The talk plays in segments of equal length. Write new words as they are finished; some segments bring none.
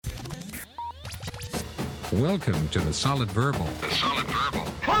Welcome to the Solid Verbal.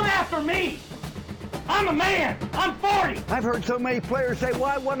 Come after me! I'm a man! I'm 40! I've heard so many players say, well,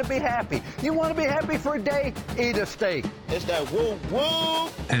 I want to be happy. You want to be happy for a day? Eat a steak. It's that woo-woo!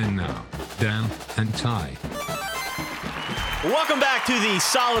 And now, Dan and Ty. Welcome back to the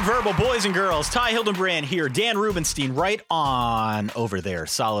Solid Verbal, boys and girls. Ty Hildenbrand here. Dan Rubenstein right on over there.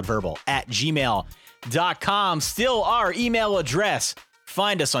 solidverbal@gmail.com. Still our email address.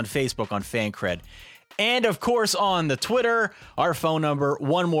 Find us on Facebook on FanCred. And, of course, on the Twitter, our phone number,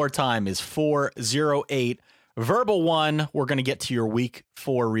 one more time, is 408-VERBAL1. We're going to get to your Week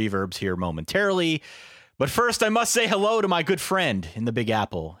 4 reverbs here momentarily. But first, I must say hello to my good friend in the Big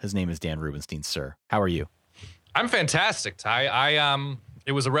Apple. His name is Dan Rubenstein, sir. How are you? I'm fantastic, Ty.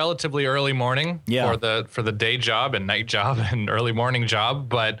 It was a relatively early morning for the day job and night job and early morning job,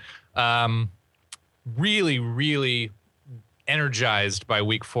 but really, really energized by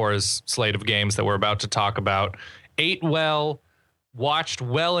Week 4's slate of games that we're about to talk about. Ate well, watched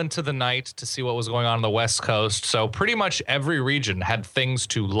well into the night to see what was going on the West Coast. So pretty much every region had things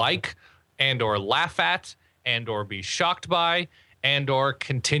to like and or laugh at and or be shocked by and or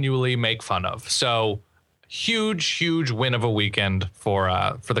continually make fun of. So huge win of a weekend for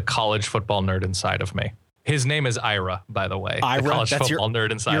the college football nerd inside of me. His name is Ira, by the way. Ira, the college that's football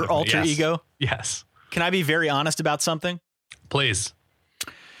nerd inside of me. Your alter ego? Yes. Can I be very honest about something? Please.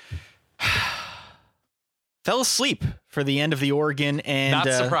 Fell asleep for the end of the Oregon and not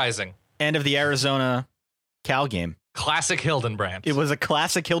surprising. End of the Arizona Cal game. Classic Hildenbrand. It was a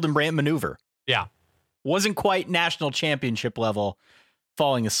classic Hildenbrand maneuver. Yeah. Wasn't quite national championship level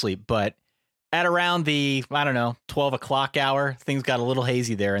falling asleep, but at around the, 12 o'clock hour, things got a little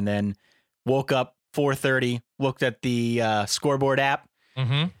hazy there, and then woke up 4:30, looked at the scoreboard app.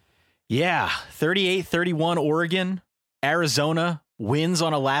 Mm-hmm. Yeah, 38-31 Oregon. Arizona wins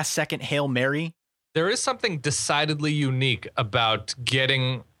on a last-second Hail Mary. There is something decidedly unique about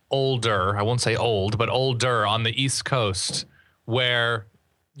getting older. I won't say old, but older on the East Coast, where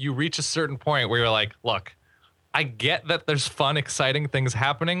you reach a certain point where you're like, look, I get that there's fun, exciting things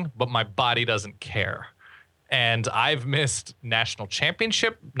happening, but my body doesn't care. And I've missed national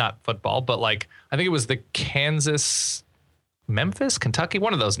championship, not football, but I think it was the Memphis, Kentucky,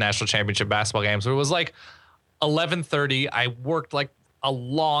 one of those national championship basketball games where it was 11:30. I worked a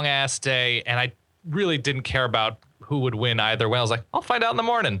long ass day and I really didn't care about who would win either way. I was like, I'll find out in the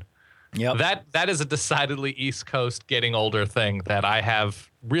morning. Yep. That is a decidedly East Coast getting older thing that I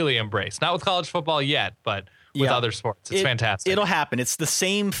have really embraced. Not with college football yet, but with other sports. It's fantastic. It'll happen. It's the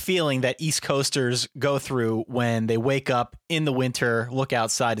same feeling that East Coasters go through when they wake up in the winter, look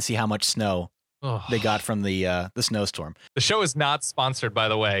outside to see how much snow they got from the snowstorm. The show is not sponsored, by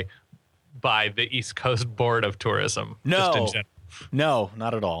the way, by the East Coast Board of Tourism. No,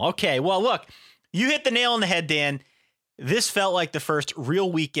 not at all. Okay, well, look, you hit the nail on the head, Dan. This felt like the first real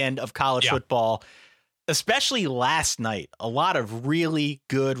weekend of college football, especially last night. A lot of really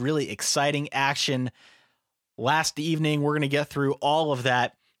good, really exciting action last evening. We're going to get through all of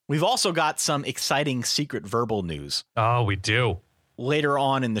that. We've also got some exciting secret verbal news. Oh, we do. Later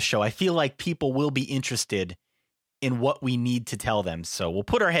on in the show. I feel like people will be interested in what we need to tell them. So we'll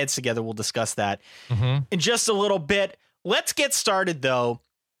put our heads together. We'll discuss that in just a little bit. Let's get started, though,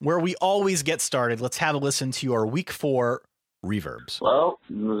 where we always get started. Let's have a listen to our Week 4 reverbs. Well,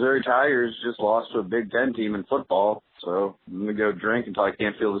 Missouri Tigers just lost to a Big Ten team in football, so I'm going to go drink until I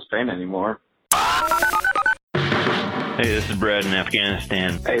can't feel this pain anymore. Hey, this is Brad in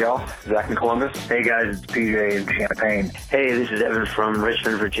Afghanistan. Hey, y'all. Zach in Columbus. Hey, guys. It's PJ in Champaign. Hey, this is Evan from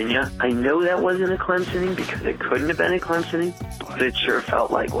Richmond, Virginia. I know that wasn't a Clemsoning because it couldn't have been a Clemsoning, but it sure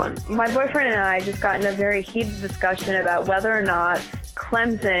felt like one. My boyfriend and I just got in a very heated discussion about whether or not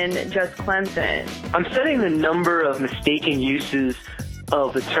Clemson just Clemson. I'm setting the number of mistaken uses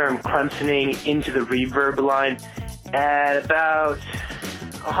of the term Clemsoning into the reverb line at about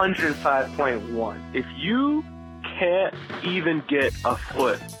 105.1. If you can't even get a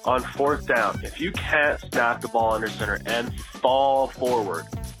foot on fourth down, if you can't snap the ball under center and fall forward,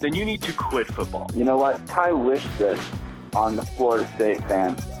 then you need to quit football. You know what? Ty wished this on the Florida State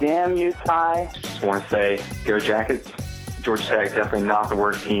fans. Damn you, Ty. Just want to say, go Jackets. Georgia Tech definitely not the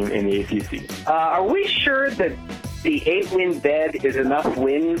worst team in the ACC. Are we sure that the 8-win bed is enough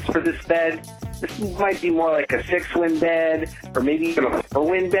wins for this bed? This might be more like a 6-win bed, or maybe even a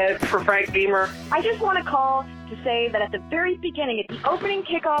 4-win bed for Frank Beamer. I just want to call to say that at the very beginning, at the opening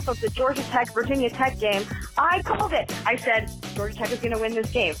kickoff of the Georgia Tech-Virginia Tech game, I called it. I said, Georgia Tech is going to win this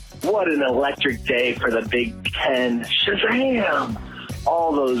game. What an electric day for the Big Ten. Shazam!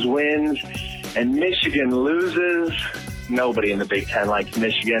 All those wins, and Michigan loses. nobody in the Big Ten likes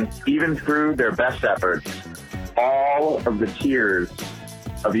Michigan. Even through their best efforts, all of the tiers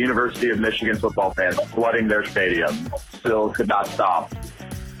of University of Michigan football fans flooding their stadium still could not stop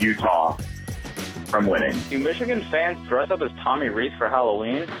Utah from winning. Do Michigan fans dress up as Tommy Reese for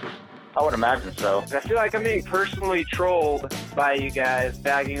Halloween? I would imagine so. I feel like I'm being personally trolled by you guys,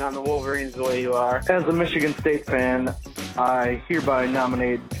 bagging on the Wolverines the way you are. As a Michigan State fan, I hereby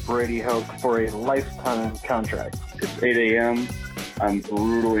nominate Brady Hoke for a lifetime contract. It's 8 a.m. I'm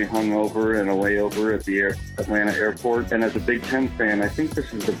brutally hungover and a layover at the Atlanta airport. And as a Big Ten fan, I think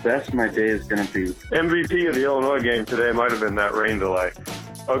this is the best my day is going to be. MVP of the Illinois game today might have been that rain delay.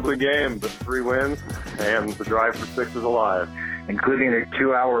 Ugly game, but 3 wins, and the drive for 6 is alive. Including a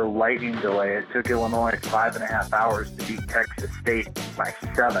 2-hour lightning delay. It took Illinois 5.5 hours to beat Texas State by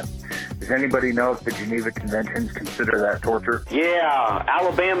 7. Does anybody know if the Geneva Conventions consider that torture? Yeah,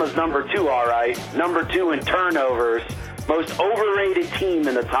 Alabama's number 2, all right. Number 2 in turnovers. Most overrated team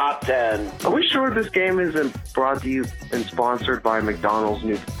in the top 10. Are we sure this game isn't brought to you and sponsored by McDonald's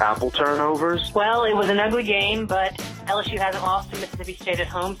new Apple turnovers? Well, it was an ugly game, but LSU hasn't lost to Mississippi State at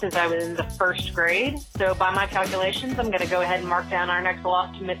home since I was in the 1st grade. So by my calculations, I'm going to go ahead and mark down our next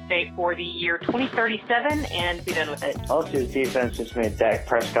loss to Miss State for the year 2037 and be done with it. LSU's defense just made Dak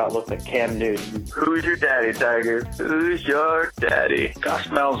Prescott look like Cam Newton. Who's your daddy, Tiger? Who's your daddy? Gus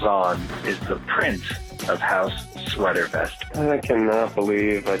Malzahn is the prince of House Sweater Vest. I cannot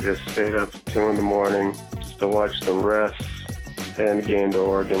believe I just stayed up 2 in the morning just to watch the refs and game to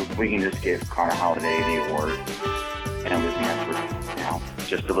Oregon. We can just give Connor Holiday the award. And it was the answer now.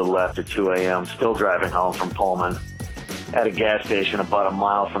 Just a little after 2 a.m., still driving home from Pullman. At a gas station about a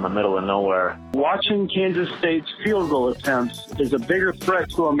mile from the middle of nowhere. Watching Kansas State's field goal attempts is a bigger threat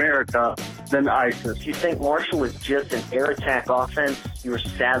to America than ISIS. If you think Marshall was just an air attack offense, you were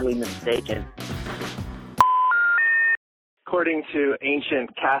sadly mistaken. According to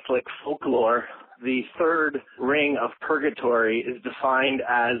ancient Catholic folklore, the 3rd ring of purgatory is defined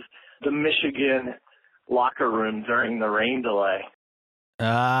as the Michigan locker room during the rain delay.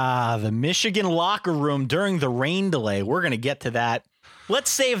 The Michigan locker room during the rain delay. We're going to get to that. Let's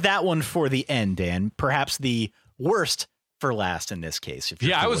save that one for the end, Dan. Perhaps the worst for last in this case.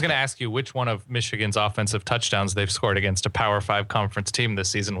 Yeah, I was going to ask you which one of Michigan's offensive touchdowns they've scored against a Power 5 conference team this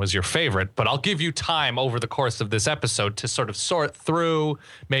season was your favorite, but I'll give you time over the course of this episode to sort of sort through,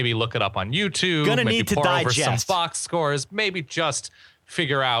 maybe look it up on YouTube, Gonna maybe need to pour over digest some box scores, maybe just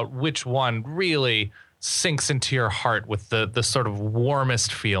figure out which one really sinks into your heart with the sort of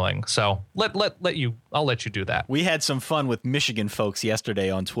warmest feeling. So I'll let you do that. We had some fun with Michigan folks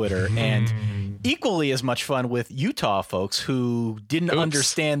yesterday on Twitter, and equally as much fun with Utah folks who didn't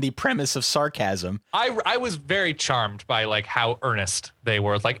understand the premise of sarcasm. I was very charmed by like how earnest they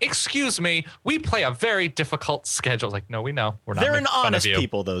were. Like, excuse me, we play a very difficult schedule. Like, no, we know. We're not. They're an honest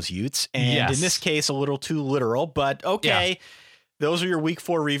people, those Utes, and in this case, a little too literal, but okay. Yeah. Those are your week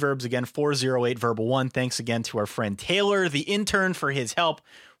 4 reverbs. Again, 408 Verbal 1. Thanks again to our friend Taylor, the intern, for his help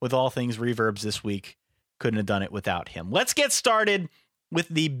with all things reverbs this week. Couldn't have done it without him. Let's get started with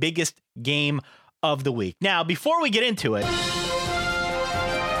the biggest game of the week. Now, before we get into it,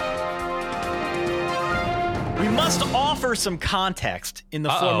 we must offer some context in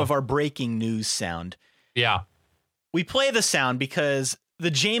the form of our breaking news sound. Yeah. We play the sound because the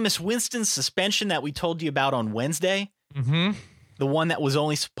Jameis Winston suspension that we told you about on Wednesday, the one that was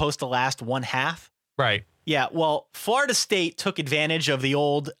only supposed to last 1 half. Right. Yeah. Well, Florida State took advantage of the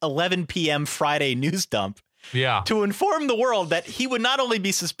old 11 p.m. Friday news dump to inform the world that he would not only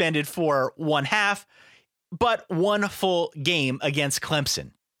be suspended for 1 half, but 1 full game against Clemson.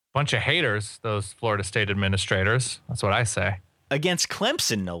 Bunch of haters, those Florida State administrators. That's what I say. Against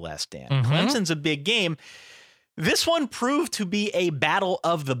Clemson, no less, Dan. Clemson's a big game. This one proved to be a battle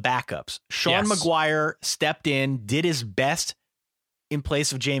of the backups. Sean McGuire stepped in, did his best in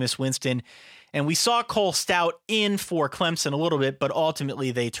place of Jameis Winston. And we saw Cole Stout in for Clemson a little bit, but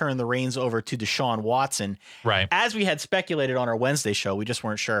ultimately they turned the reins over to Deshaun Watson. Right. As we had speculated on our Wednesday show, we just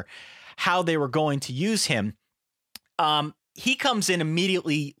weren't sure how they were going to use him. He comes in,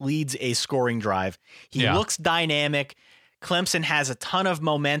 immediately leads a scoring drive. He looks dynamic. Clemson has a ton of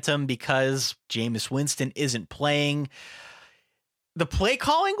momentum because Jameis Winston isn't playing. The play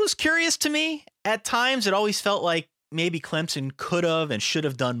calling was curious to me. At times, it always felt like maybe Clemson could have and should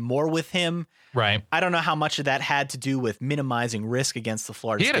have done more with him. Right. I don't know how much of that had to do with minimizing risk against the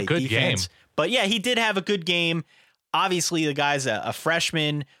Florida State defense. He had a good game. But yeah, he did have a good game. Obviously, the guy's a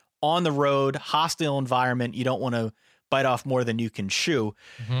freshman on the road, hostile environment. You don't want to bite off more than you can chew.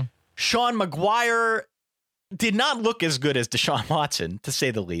 Sean McGuire did not look as good as Deshaun Watson, to say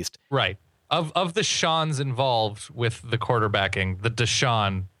the least. Right. Of the Seans involved with the quarterbacking, the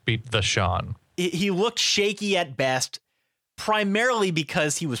Deshaun beat the Sean. He looked shaky at best, primarily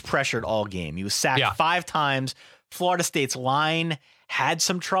because he was pressured all game. He was sacked 5 times. Florida State's line had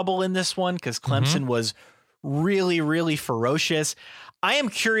some trouble in this one because Clemson was really, really ferocious. I am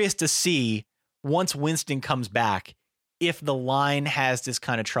curious to see, once Winston comes back, if the line has this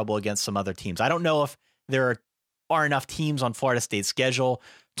kind of trouble against some other teams. I don't know if there are enough teams on Florida State's schedule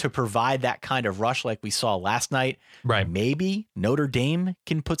to provide that kind of rush like we saw last night. Right. Maybe Notre Dame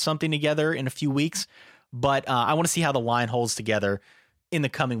can put something together in a few weeks, but I want to see how the line holds together in the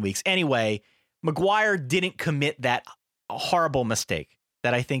coming weeks. Anyway, McGuire didn't commit that horrible mistake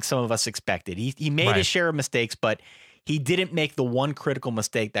that I think some of us expected. He made his share of mistakes, but he didn't make the one critical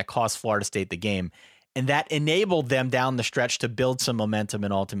mistake that cost Florida State the game, and that enabled them down the stretch to build some momentum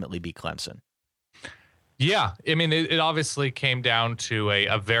and ultimately beat Clemson. Yeah, I mean, it obviously came down to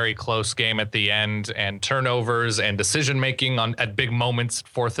a very close game at the end, and turnovers and decision-making at big moments,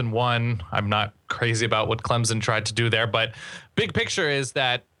 4th and 1. I'm not crazy about what Clemson tried to do there, but big picture is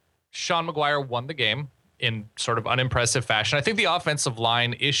that Sean McGuire won the game in sort of unimpressive fashion. I think the offensive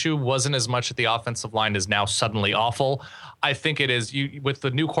line issue wasn't as much that the offensive line is now suddenly awful. I think it is with the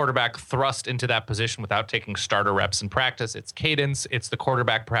new quarterback thrust into that position without taking starter reps in practice. It's cadence. It's the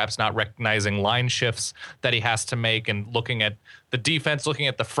quarterback perhaps not recognizing line shifts that he has to make and looking at the defense, looking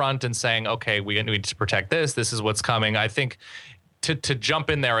at the front and saying, okay, we need to protect this. This is what's coming. I think to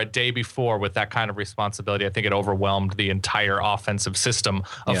jump in there a day before with that kind of responsibility, I think it overwhelmed the entire offensive system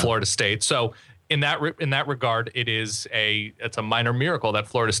of Florida State. So in that regard, it's a minor miracle that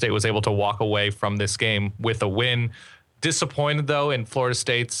Florida State was able to walk away from this game with a win. Disappointed, though, in Florida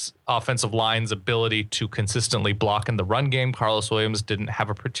State's offensive line's ability to consistently block in the run game. Carlos Williams didn't have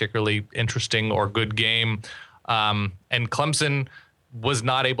a particularly interesting or good game. And Clemson was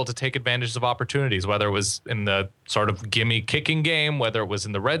not able to take advantage of opportunities, whether it was in the sort of gimme kicking game, whether it was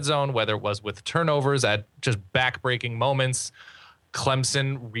in the red zone, whether it was with turnovers at just back-breaking moments.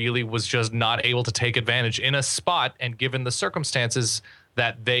 Clemson really was just not able to take advantage in a spot, and given the circumstances,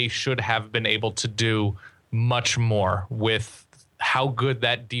 that they should have been able to do much more with how good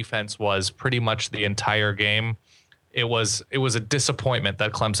that defense was pretty much the entire game. It was a disappointment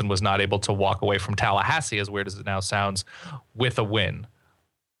that Clemson was not able to walk away from Tallahassee, as weird as it now sounds, with a win.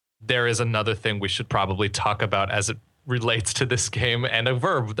 There is another thing we should probably talk about as it relates to this game, and a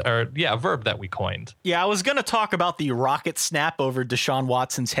verb that we coined. Yeah, I was going to talk about the rocket snap over Deshaun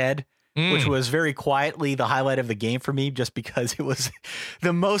Watson's head, which was very quietly the highlight of the game for me, just because it was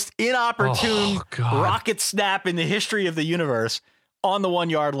the most inopportune rocket snap in the history of the universe on the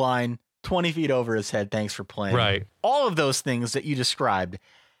 1 yard line, 20 feet over his head. Thanks for playing. Right. All of those things that you described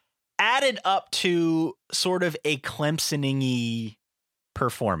added up to sort of a Clemson-y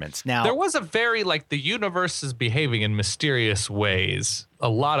performance. Now, there was a very, the universe is behaving in mysterious ways. A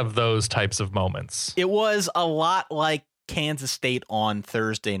lot of those types of moments. It was a lot like Kansas State on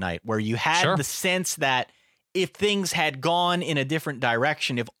Thursday night, where you had the sense that if things had gone in a different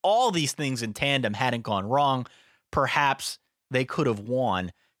direction, if all these things in tandem hadn't gone wrong, perhaps they could have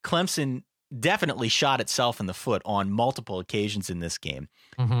won. Clemson definitely shot itself in the foot on multiple occasions in this game.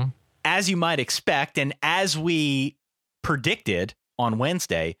 Mm-hmm. As you might expect, and as we predicted on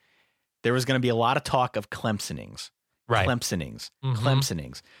Wednesday, there was going to be a lot of talk of Clemsonings. Right. Clemsonings. Mm-hmm.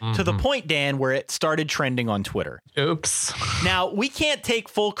 Clemsonings. Mm-hmm. To the point, Dan, where it started trending on Twitter. Oops. Now, we can't take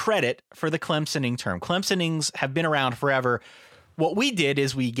full credit for the Clemsoning term. Clemsonings have been around forever. What we did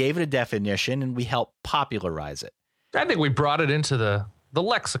is we gave it a definition and we helped popularize it. I think we brought it into the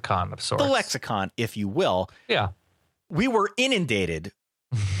lexicon of sorts. The lexicon, if you will. Yeah. We were inundated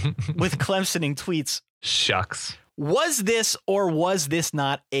with Clemsoning tweets. Shucks. Was this or was this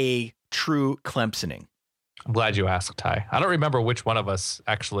not a true Clemsoning? I'm glad you asked, Ty. I don't remember which one of us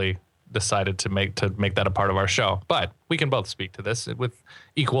actually decided to make that a part of our show, but we can both speak to this with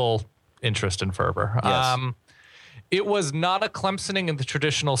equal interest and fervor. Yes. It was not a Clemsoning in the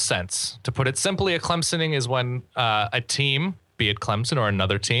traditional sense. To put it simply, a Clemsoning is when a team, be it Clemson or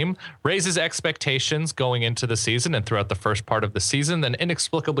another team, raises expectations going into the season and throughout the first part of the season, then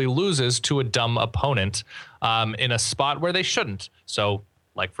inexplicably loses to a dumb opponent in a spot where they shouldn't. So,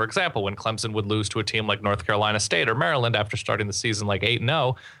 like, for example, when Clemson would lose to a team like North Carolina State or Maryland after starting the season like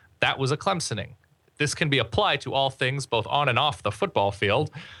 8-0, that was a Clemsoning. This can be applied to all things, both on and off the football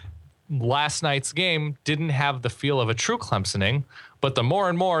field. Last night's game didn't have the feel of a true Clemsoning, but the more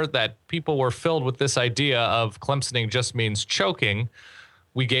and more that people were filled with this idea of Clemsoning just means choking,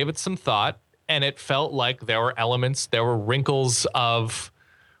 we gave it some thought, and it felt like there were elements, there were wrinkles of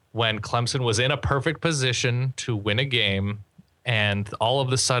when Clemson was in a perfect position to win a game, and all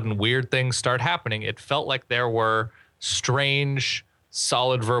of a sudden weird things start happening. It felt like there were strange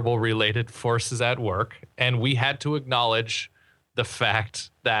Solid Verbal related forces at work, and we had to acknowledge the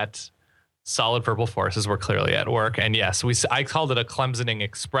fact that Solid Verbal forces were clearly at work. And yes, I called it a Clemsoning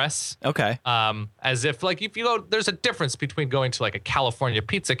Express. Okay. As if like if you go, there's a difference between going to like a California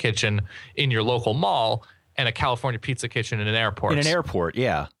pizza kitchen in your local mall and a California pizza kitchen in an airport. In an airport,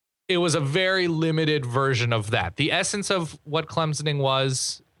 yeah. It was a very limited version of that. The essence of what Clemsoning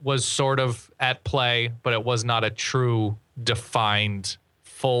was sort of at play, but it was not a true defined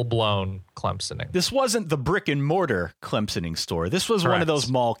full-blown Clemsoning. This wasn't the brick and mortar Clemsoning store. This was Correct. one of those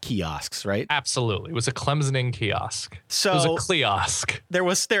mall kiosks, right? Absolutely. It was a Clemsoning kiosk. So it was a kiosk.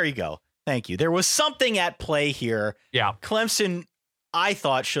 There you go. Thank you. There was something at play here. Yeah. Clemson, I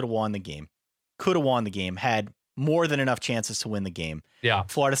thought, should have won the game. Could have won the game. Had more than enough chances to win the game. Yeah.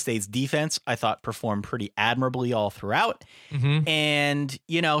 Florida State's defense, I thought, performed pretty admirably all throughout. Mm-hmm. And,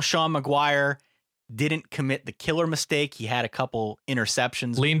 Sean McGuire didn't commit the killer mistake. He had a couple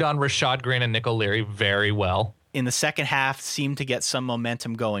interceptions. Leaned on Rashad Green and Nick O'Leary very well. In the second half, seemed to get some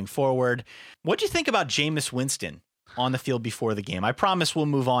momentum going forward. What do you think about Jameis Winston on the field before the game? I promise we'll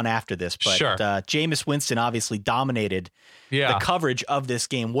move on after this, but sure. Jameis Winston obviously dominated the coverage of this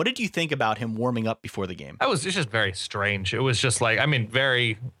game. What did you think about him warming up before the game? It's just very strange. It was just like,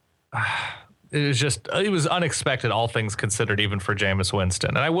 it was unexpected, all things considered, even for Jameis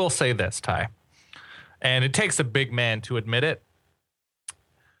Winston. And I will say this, Ty, and it takes a big man to admit it.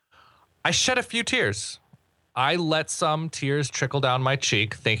 I shed a few tears. I let some tears trickle down my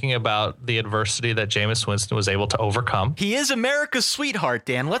cheek thinking about the adversity that Jameis Winston was able to overcome. He is America's sweetheart,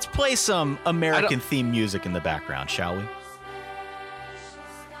 Dan. Let's play some American theme music in the background, shall we?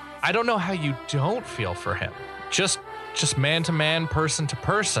 I don't know how you don't feel for him. Just man to man, person to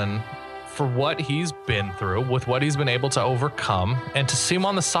person, for what he's been through, with what he's been able to overcome, and to see him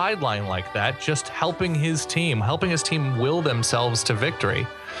on the sideline like that, just helping his team will themselves to victory.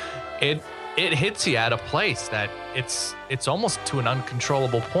 It hits you at a place that it's almost to an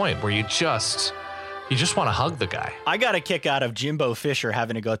uncontrollable point where you just want to hug the guy. I got a kick out of Jimbo Fisher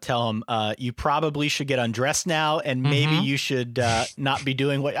having to go tell him, you probably should get undressed now, and maybe you should not be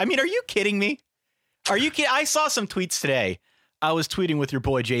doing what... I mean, are you kidding me? Are you kidding? I saw some tweets today. I was tweeting with your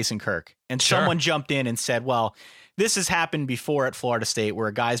boy Jason Kirk, and someone jumped in and said, well, this has happened before at Florida State where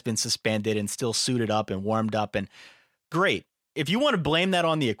a guy's been suspended and still suited up and warmed up. And great. If you want to blame that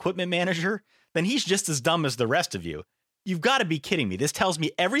on the equipment manager, then he's just as dumb as the rest of you. You've got to be kidding me. This tells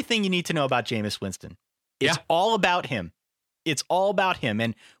me everything you need to know about Jameis Winston. It's all about him. It's all about him.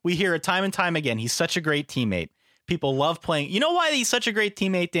 And we hear it time and time again. He's such a great teammate. People love playing. You know why he's such a great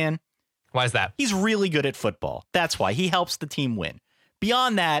teammate, Dan? Why is that? He's really good at football. That's why. He helps the team win.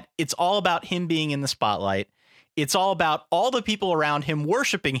 Beyond that, it's all about him being in the spotlight. It's all about all the people around him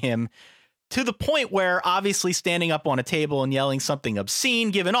worshiping him to the point where obviously standing up on a table and yelling something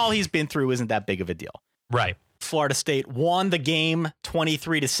obscene, given all he's been through, isn't that big of a deal. Right. Florida State won the game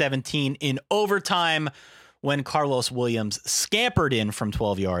 23-17 in overtime when Carlos Williams scampered in from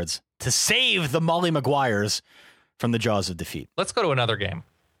 12 yards to save the Molly Maguires from the jaws of defeat. Let's go to another game.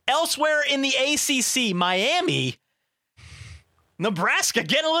 Elsewhere in the ACC, Miami, Nebraska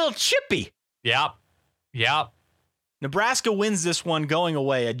getting a little chippy. Yep. Nebraska wins this one going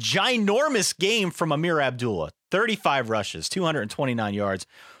away. A ginormous game from Amir Abdullah. 35 rushes, 229 yards,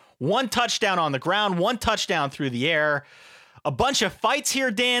 1 touchdown on the ground, 1 touchdown through the air. A bunch of fights here,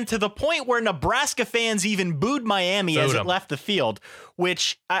 Dan, to the point where Nebraska fans even booed Miami as it left the field,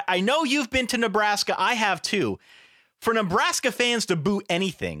 which I know you've been to Nebraska. I have too. For Nebraska fans to boo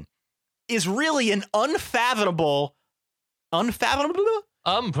anything is really an unfathomable It's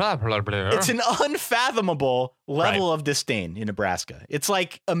an unfathomable level of disdain in Nebraska. It's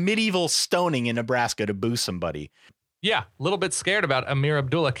like a medieval stoning in Nebraska to boo somebody. Yeah, a little bit scared about Amir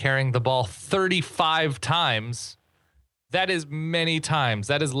Abdullah carrying the ball 35 times. That is many times.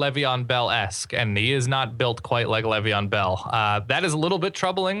 That is Le'Veon Bell-esque, and he is not built quite like Le'Veon Bell. That is a little bit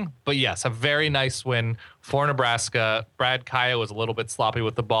troubling, but yes, a very nice win for Nebraska. Brad Kaya was a little bit sloppy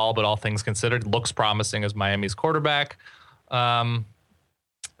with the ball, but all things considered, looks promising as Miami's quarterback. And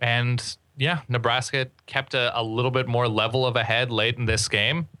yeah, Nebraska kept a little bit more level of a head late in this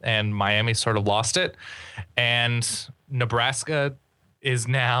game, and Miami sort of lost it. And Nebraska is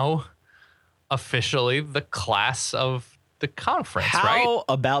now officially the class of the conference, right? How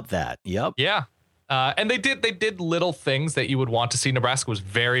about that? Yep. Yeah. And they did little things that you would want to see. Nebraska was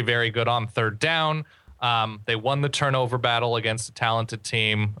very, very good on third down. They won the turnover battle against a talented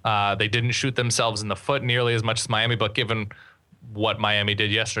team. They didn't shoot themselves in the foot nearly as much as Miami, but given what Miami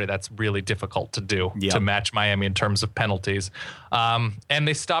did yesterday. That's really difficult to do, to match Miami in terms of penalties. And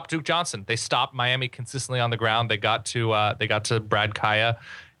they stopped Duke Johnson. They stopped Miami consistently on the ground. They got to Brad Kaya.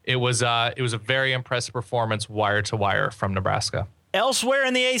 It was a very impressive performance, wire to wire, from Nebraska. Elsewhere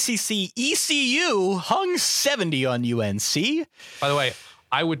in the ACC, ECU hung 70 on UNC. By the way,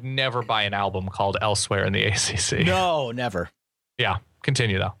 I would never buy an album called Elsewhere in the ACC. No, never. Yeah,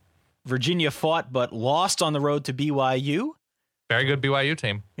 continue though. Virginia fought but lost on the road to BYU. Very good BYU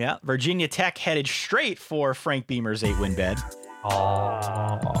team. Yeah, Virginia Tech headed straight for Frank Beamer's 8-win bed.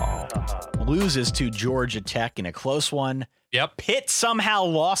 Loses to Georgia Tech in a close one. Yep. Pitt somehow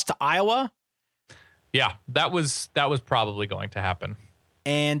lost to Iowa. Yeah, that was probably going to happen.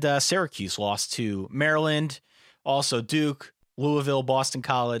 And Syracuse lost to Maryland. Also Duke, Louisville, Boston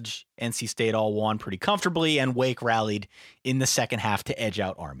College, NC State all won pretty comfortably, and Wake rallied in the second half to edge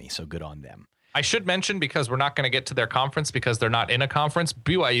out Army. So good on them. I should mention, because we're not going to get to their conference because they're not in a conference,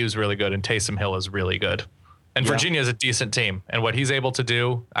 BYU is really good and Taysom Hill is really good. And Virginia is a decent team. And what he's able to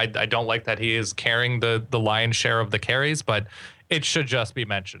do, I don't like that he is carrying the lion's share of the carries, but it should just be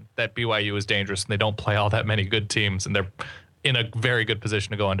mentioned that BYU is dangerous and they don't play all that many good teams, and they're in a very good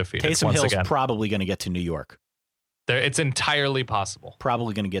position to go undefeated. Taysom Hill's probably going to get to New York. It's entirely possible.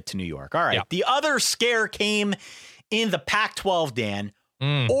 Probably going to get to New York. All right. Yeah. The other scare came in the Pac-12, Dan.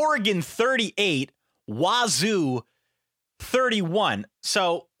 Oregon 38, Wazoo 31.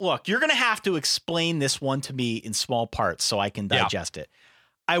 So, look, you're going to have to explain this one to me in small parts so I can digest it.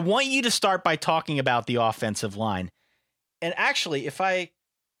 I want you to start by talking about the offensive line. And actually, if I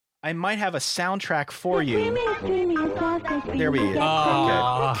might have a soundtrack for you. There we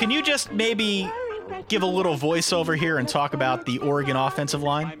go. Okay. Can you just maybe give a little voiceover here and talk about the Oregon offensive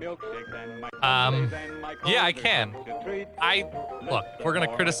line? Yeah, I can. Look, if we're going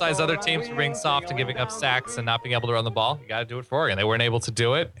to criticize other teams for being soft and giving up sacks and not being able to run the ball, you got to do it for Oregon. They weren't able to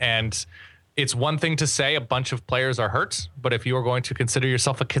do it. And it's one thing to say a bunch of players are hurt, but if you are going to consider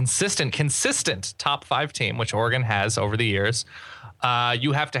yourself a consistent top 5 team, which Oregon has over the years,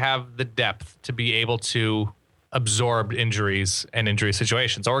 you have to have the depth to be able to absorb injuries and injury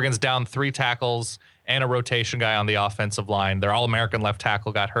situations. Oregon's down 3 tackles and a rotation guy on the offensive line. Their All-American left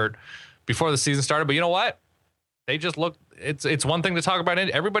tackle got hurt before the season started, but you know what? They just look. It's one thing to talk about.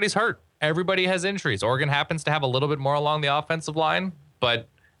 Everybody's hurt. Everybody has injuries. Oregon happens to have a little bit more along the offensive line, but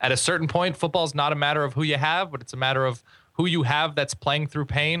at a certain point, football is not a matter of who you have, but it's a matter of who you have that's playing through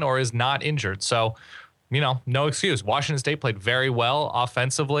pain or is not injured. So, no excuse. Washington State played very well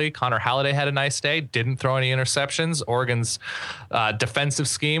offensively. Connor Halliday had a nice day, didn't throw any interceptions. Oregon's defensive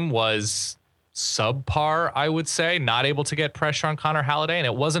scheme was subpar, I would say, not able to get pressure on Connor Halliday. And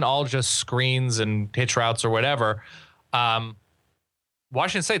it wasn't all just screens and hitch routes or whatever.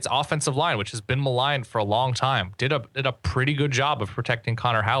 Washington State's offensive line, which has been maligned for a long time, did a pretty good job of protecting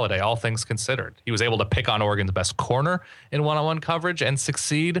Connor Halliday, all things considered. He was able to pick on Oregon's best corner in one-on-one coverage and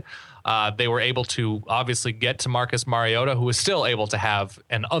succeed. They were able to obviously get to Marcus Mariota, who was still able to have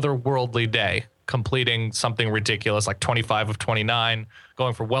an otherworldly day, completing something ridiculous like 25 of 29,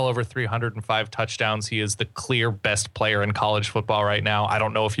 going for well over 305 touchdowns. He is the clear best player in college football right now. I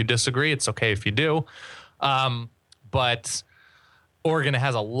don't know if you disagree. It's okay if you do. But Oregon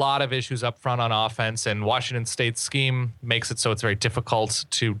has a lot of issues up front on offense, and Washington State's scheme makes it so it's very difficult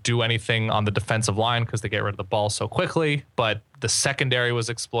to do anything on the defensive line because they get rid of the ball so quickly. But the secondary was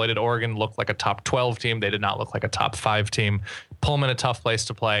exploited. Oregon looked like a top 12 team. They did not look like a top 5 team. Pullman, a tough place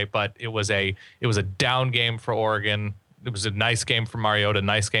to play, but it was a down game for Oregon. It was a nice game for Mariota,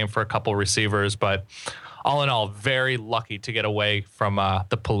 nice game for a couple receivers, but all in all, very lucky to get away from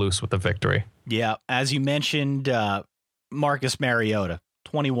the Palouse with a victory. Yeah, as you mentioned, Marcus Mariota,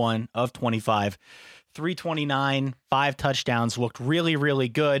 21 of 25, 329, 5 touchdowns, looked really, really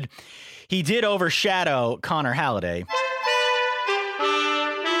good. He did overshadow Connor Halliday,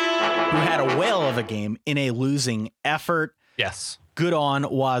 who had a whale of a game in a losing effort. Yes. Good on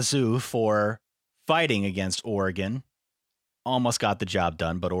Wazoo for fighting against Oregon. Almost got the job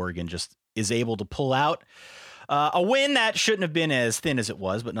done, but Oregon just is able to pull out a win that shouldn't have been as thin as it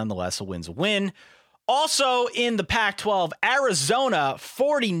was, but nonetheless, a win's a win. Also in the Pac-12, Arizona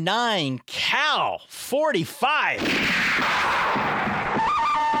 49, Cal 45.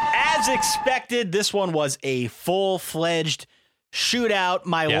 As expected, this one was a full-fledged shootout.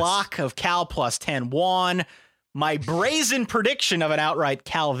 My lock of Cal plus 10 won. My brazen prediction of an outright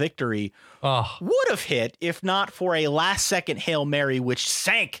Cal victory would have hit if not for a last-second Hail Mary, which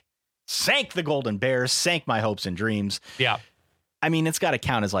sank the Golden Bears, sank my hopes and dreams. Yeah. I mean, it's got to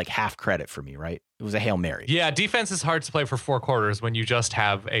count as like half credit for me, right? It was a Hail Mary. Yeah, defense is hard to play for 4 quarters when you just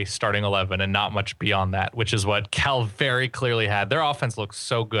have a starting 11 and not much beyond that, which is what Cal very clearly had. Their offense looked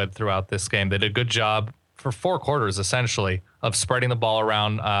so good throughout this game. They did a good job for 4 quarters, essentially, of spreading the ball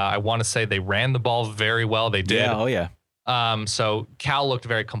around. I want to say they ran the ball very well. They did. Yeah, oh yeah. So Cal looked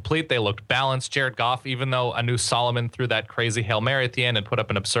very complete. They looked balanced. Jared Goff, even though Anu Solomon threw that crazy Hail Mary at the end and put up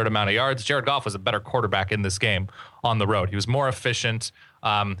an absurd amount of yards, Jared Goff was a better quarterback in this game on the road. He was more efficient.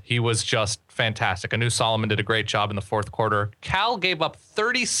 He was just fantastic. Anu Solomon did a great job in the 4th quarter. Cal gave up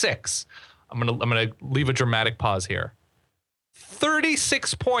 36. I'm gonna leave a dramatic pause here.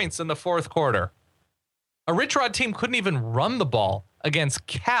 36 points in the 4th quarter. A Rich Rod team couldn't even run the ball against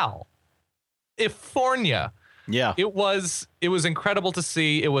Cal. California. Yeah. It was incredible to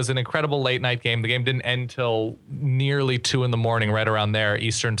see. It was an incredible late night game. The game didn't end till nearly 2 a.m, right around there,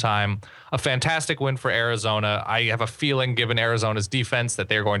 Eastern time. A fantastic win for Arizona. I have a feeling, given Arizona's defense, that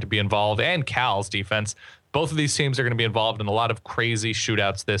they're going to be involved, and Cal's defense. Both of these teams are going to be involved in a lot of crazy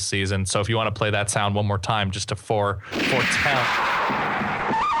shootouts this season. So if you want to play that sound one more time, just to foretell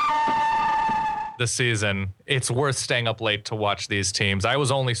the season, it's worth staying up late to watch these teams. I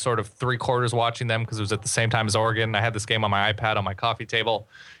was only sort of 3 quarters watching them because it was at the same time as Oregon. I had this game on my iPad on my coffee table.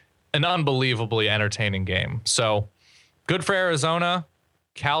 An unbelievably entertaining game. So good for Arizona.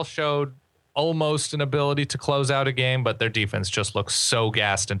 Cal showed almost an ability to close out a game, but their defense just looked so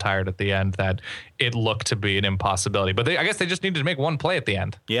gassed and tired at the end that it looked to be an impossibility. But I guess they just needed to make one play at the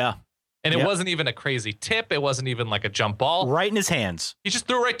end. Yeah. And it wasn't even a crazy tip. It wasn't even like a jump ball. Right in his hands. He just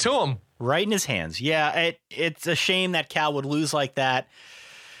threw it right to him. Right in his hands. Yeah, it's a shame that Cal would lose like that.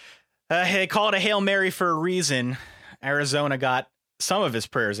 They call it a Hail Mary for a reason. Arizona got some of his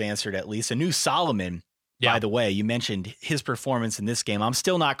prayers answered, at least. Anu Solomon, by the way, you mentioned his performance in this game. I'm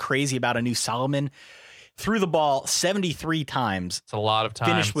still not crazy about Anu Solomon. Threw the ball 73 times. It's a lot of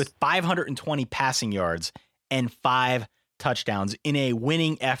times. Finished with 520 passing yards and 5 touchdowns in a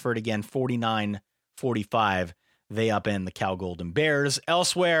winning effort. Again, 49-45. They upend the Cal Golden Bears.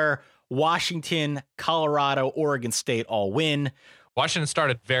 Elsewhere, Washington, Colorado, Oregon State all win. Washington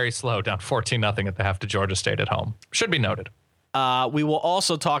started very slow, down 14-0 at the half to Georgia State at home. Should be noted. We will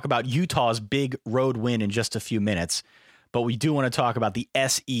also talk about Utah's big road win in just a few minutes, but we do want to talk about the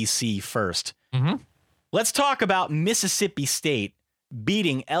SEC first. Mm-hmm. Let's talk about Mississippi State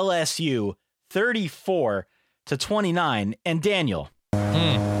beating LSU 34-29. And Daniel,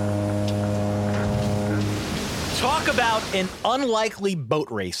 talk about an unlikely boat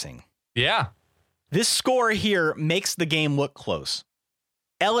racing. Yeah. This score here makes the game look close.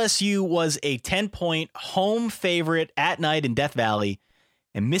 LSU was a 10-point home favorite at night in Death Valley,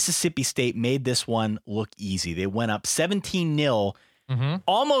 and Mississippi State made this one look easy. They went up 17-0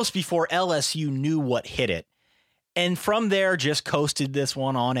 almost before LSU knew what hit it. And from there, just coasted this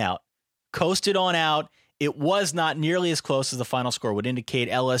one on out. Coasted on out. It was not nearly as close as the final score would indicate.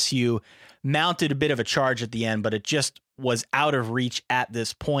 LSU mounted a bit of a charge at the end, but it just was out of reach at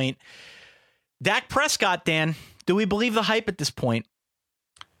this point. Dak Prescott, Dan, do we believe the hype at this point?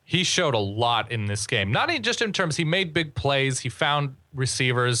 He showed a lot in this game. Not just in terms, he made big plays. He found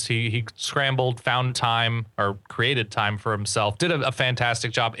receivers. He scrambled, found time, or created time for himself. Did a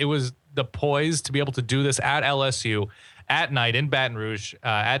fantastic job. It was the poise to be able to do this at LSU, at night, in Baton Rouge,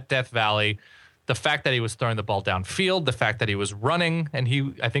 at Death Valley. The fact that he was throwing the ball downfield, the fact that he was running, and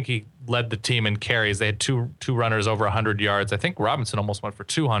I think he led the team in carries. They had two runners over 100 yards. I think Robinson almost went for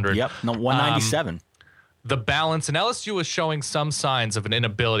 200. Yep, 197. The balance, and LSU was showing some signs of an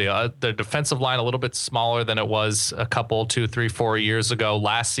inability. The defensive line a little bit smaller than it was a couple, 2, 3, 4 years ago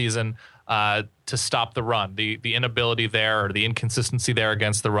last season to stop the run. The inability there, or the inconsistency there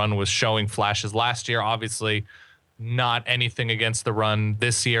against the run, was showing flashes last year. Obviously, not anything against the run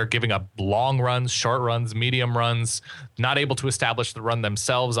this year, giving up long runs, short runs, medium runs, not able to establish the run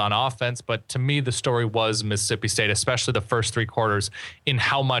themselves on offense. But to me, the story was Mississippi State, especially the first 3 quarters, in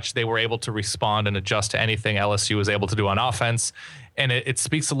how much they were able to respond and adjust to anything LSU was able to do on offense. And it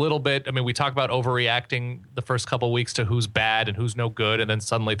speaks a little bit. I mean, we talk about overreacting the first couple of weeks to who's bad and who's no good, and then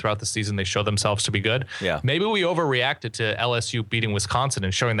suddenly throughout the season they show themselves to be good. Yeah. Maybe we overreacted to LSU beating Wisconsin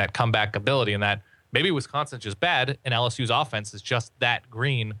and showing that comeback ability, and that maybe Wisconsin's just bad and LSU's offense is just that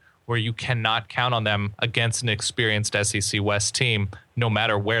green where you cannot count on them against an experienced SEC West team, no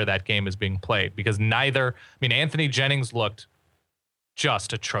matter where that game is being played. Because Anthony Jennings looked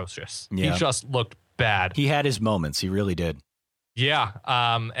just atrocious. Yeah. He just looked bad. He had his moments. He really did. Yeah.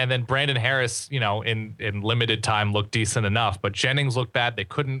 And then Brandon Harris, in limited time looked decent enough, but Jennings looked bad. They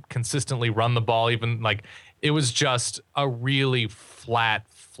couldn't consistently run the ball. Even It was just a really flat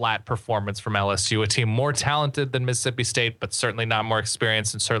performance from LSU, a team more talented than Mississippi State, but certainly not more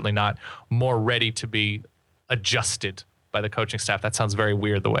experienced and certainly not more ready to be adjusted by the coaching staff. That sounds very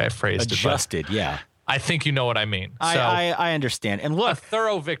weird the way I phrased Adjusted, yeah. I think you know what I mean. I understand. And look, a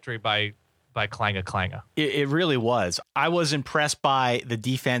thorough victory by Klanga. It really was. I was impressed by the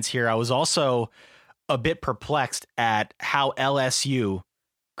defense here. I was also a bit perplexed at how LSU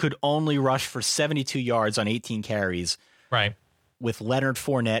could only rush for 72 yards on 18 carries. Right. With Leonard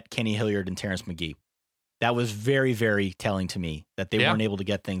Fournette, Kenny Hilliard, and Terrence McGee. That was very, very telling to me that they weren't able to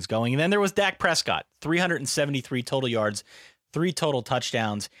get things going. And then there was Dak Prescott, 373 total yards, 3 total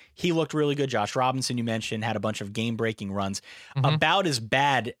touchdowns. He looked really good. Josh Robinson, you mentioned, had a bunch of game-breaking runs. About as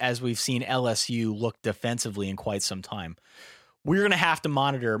bad as we've seen LSU look defensively in quite some time. We're going to have to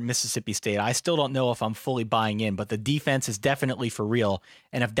monitor Mississippi State. I still don't know if I'm fully buying in, but the defense is definitely for real.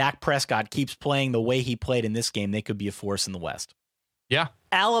 And if Dak Prescott keeps playing the way he played in this game, they could be a force in the West. Yeah.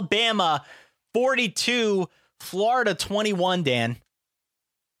 Alabama 42, Florida 21, Dan.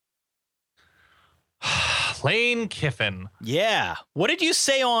 Lane Kiffin. Yeah. What did you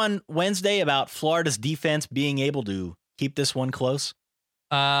say on Wednesday about Florida's defense being able to keep this one close?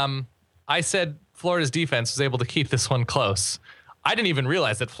 I said Florida's defense was able to keep this one close. I didn't even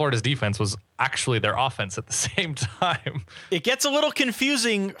realize that Florida's defense was actually their offense at the same time. It gets a little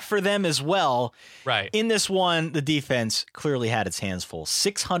confusing for them as well. Right. In this one, the defense clearly had its hands full.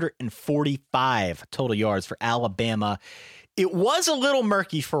 645 total yards for Alabama. It was a little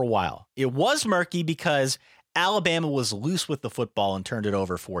murky for a while. It was murky because Alabama was loose with the football and turned it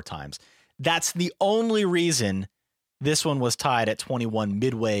over 4 times. That's the only reason this one was tied at 21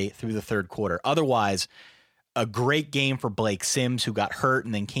 midway through the third quarter. Otherwise, a great game for Blake Sims, who got hurt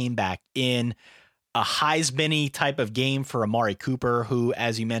and then came back in. A Heisman-y type of game for Amari Cooper, who,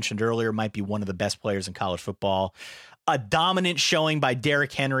 as you mentioned earlier, might be one of the best players in college football. A dominant showing by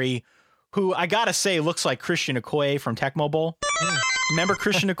Derrick Henry, who I got to say looks like Christian Okoye from Tecmo Bowl. Remember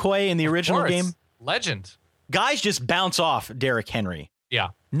Christian Okoye in the original game? Legend. Guys just bounce off Derrick Henry. Yeah.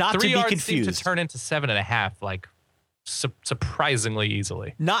 Not 3 to be yards confused. seemed to turn into 7.5, like surprisingly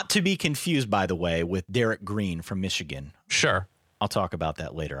easily. Not to be confused, by the way, with Derek Green from Michigan. Sure. I'll talk about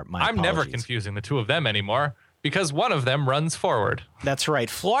that later. I'm never confusing the two of them anymore because one of them runs forward. That's right.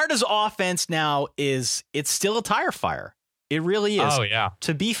 Florida's offense now it's still a tire fire. It really is. Oh, yeah.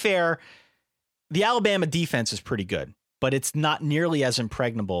 To be fair, the Alabama defense is pretty good, but it's not nearly as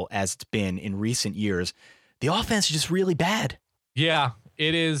impregnable as it's been in recent years. The offense is just really bad. Yeah,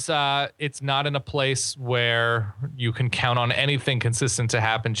 it is. It's not in a place where you can count on anything consistent to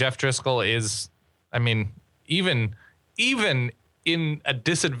happen. Jeff Driscoll is, I mean, even in a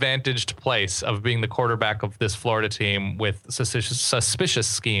disadvantaged place of being the quarterback of this Florida team with suspicious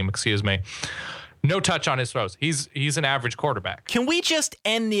scheme, no touch on his throws. He's an average quarterback. Can we just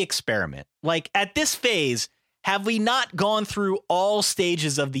end the experiment? Like, at this phase, have we not gone through all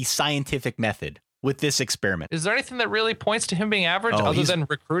stages of the scientific method with this experiment? Is there anything that really points to him being average other than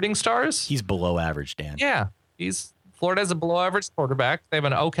recruiting stars? He's below average, Dan. Yeah. Florida has a below average quarterback. They have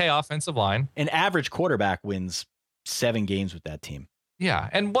an okay offensive line. An average quarterback wins 7 games with that team. Yeah.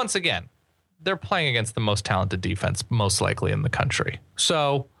 And once again, they're playing against the most talented defense, most likely in the country.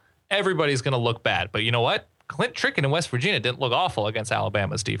 So everybody's going to look bad. But you know what? Clint Trickett in West Virginia didn't look awful against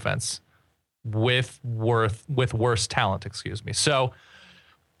Alabama's defense with worse talent, So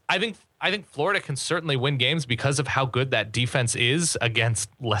I think Florida can certainly win games because of how good that defense is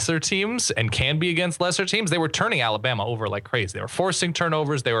against lesser teams and can be against lesser teams. They were turning Alabama over like crazy. They were forcing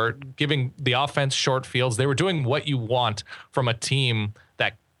turnovers. They were giving the offense short fields. They were doing what you want from a team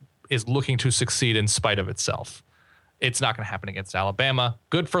that is looking to succeed in spite of itself. It's not going to happen against Alabama.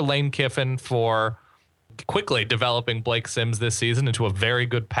 Good for Lane Kiffin for quickly developing Blake Sims this season into a very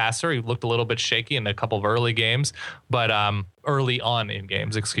good passer. He looked a little bit shaky in a couple of early games, but early on in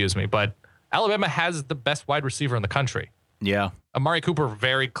games, But Alabama has the best wide receiver in the country. Yeah. Amari Cooper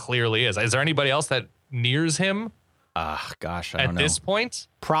very clearly is. Is there anybody else that nears him? Gosh, I don't know. At this point?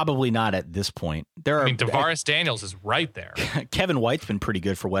 Probably not at this point. Devaris Daniels is right there. Kevin White's been pretty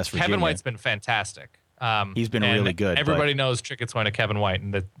good for West Virginia. Kevin White's been fantastic. He's been really good. Everybody knows Trickett's going to Kevin White,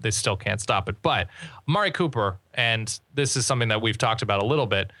 and they still can't stop it. But Amari Cooper, and this is something that we've talked about a little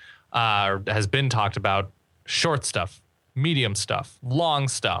bit, or has been talked about, short stuff, medium stuff, long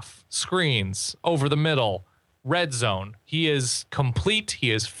stuff, screens, over the middle, red zone. He is complete.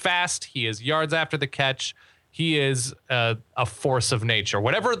 He is fast. He is yards after the catch. He is a force of nature.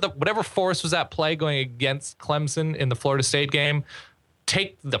 Whatever force was at play going against Clemson in the Florida State game,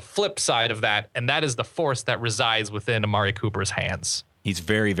 take the flip side of that, and that is the force that resides within Amari Cooper's hands. He's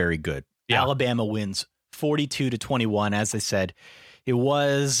very, very good. Yeah. Alabama wins 42-21. As I said, it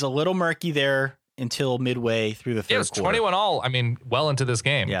was a little murky there until midway through the third It was quarter. 21 all. I mean, well into this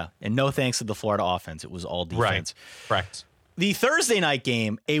game. Yeah, and no thanks to the Florida offense. It was all defense. Right. Correct. The Thursday night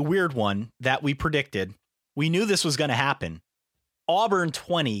game, a weird one that we predicted. We knew this was going to happen. Auburn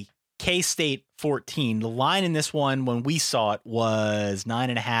 20, K-State 14. The line in this one, when we saw it, was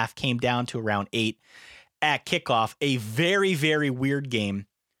 9.5, came down to around 8 at kickoff. A very, very weird game.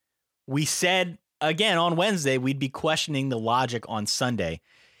 We said, again, on Wednesday, we'd be questioning the logic on Sunday.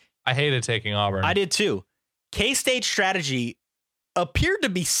 I hated taking Auburn. I did too. K-State's strategy appeared to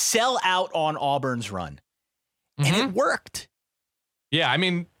be sell out on Auburn's run. And it worked. Yeah, I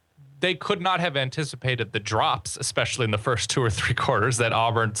mean, they could not have anticipated the drops, especially in the first 2 or 3 quarters, that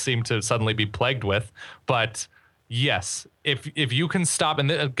Auburn seemed to suddenly be plagued with. But yes, if you can stop, and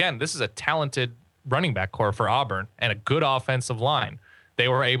again, this is a talented running back core for Auburn and a good offensive line. They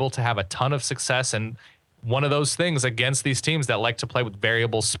were able to have a ton of success, and one of those things against these teams that like to play with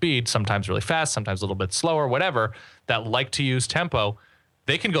variable speed, sometimes really fast, sometimes a little bit slower, whatever, that like to use tempo,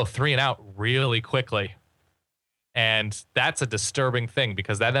 they can go 3 and out really quickly. And that's a disturbing thing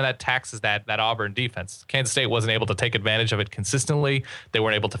because that taxes that Auburn defense. Kansas State wasn't able to take advantage of it consistently. They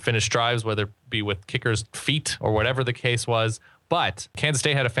weren't able to finish drives, whether it be with kickers' feet or whatever the case was. But Kansas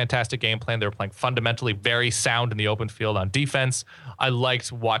State had a fantastic game plan. They were playing fundamentally very sound in the open field on defense. I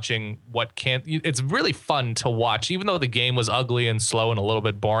liked watching it's really fun to watch, even though the game was ugly and slow and a little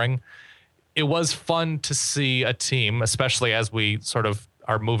bit boring. It was fun to see a team, especially as we sort of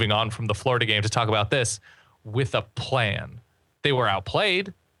are moving on from the Florida game to talk about this, with a plan. They were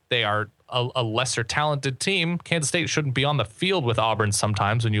outplayed. They are a lesser talented team. Kansas State shouldn't be on the field with Auburn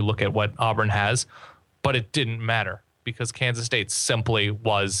sometimes when you look at what Auburn has, but it didn't matter because Kansas State simply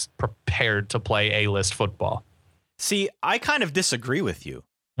was prepared to play A-list football. See, I kind of disagree with you.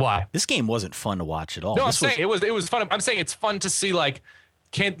 Why? This game wasn't fun to watch at all. No, I'm saying it was fun. I'm saying it's fun to see like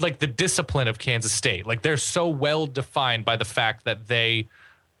the discipline of Kansas State. Like they're so well defined by the fact that they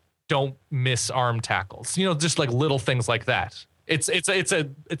don't miss arm tackles, just like little things like that. It's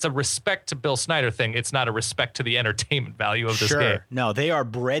a respect to Bill Snyder thing. It's not a respect to the entertainment value of this game. No, they are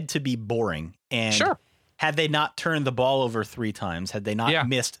bred to be boring. And had they not turned the ball over 3 times, had they not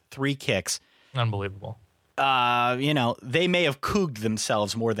missed 3 kicks, unbelievable. They may have couged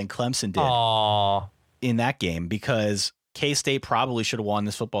themselves more than Clemson did in that game because K-State probably should have won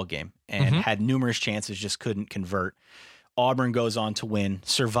this football game and had numerous chances, just couldn't convert. Auburn goes on to win,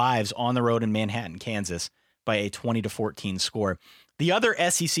 survives on the road in Manhattan, Kansas, by a 20-14 score. The other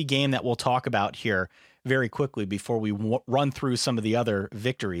SEC game that we'll talk about here very quickly before we run through some of the other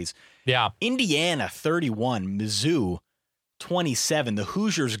victories. Yeah. Indiana 31, Mizzou 27. The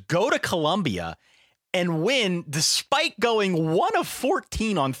Hoosiers go to Columbia and win despite going 1 of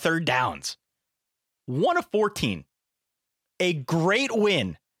 14 on third downs. 1 of 14. A great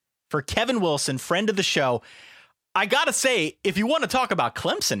win for Kevin Wilson, friend of the show. I got to say, if you want to talk about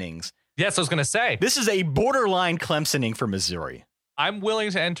Clemsonings. Yes, I was going to say. This is a borderline Clemsoning for Missouri. I'm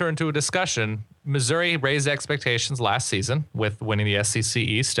willing to enter into a discussion. Missouri raised expectations last season with winning the SEC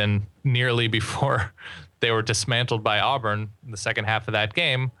East, and nearly before they were dismantled by Auburn in the second half of that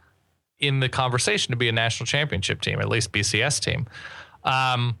game, in the conversation to be a national championship team, at least BCS team.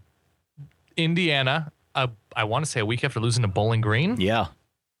 Indiana, I want to say a week after losing to Bowling Green,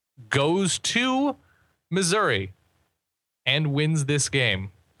 goes to Missouri and wins this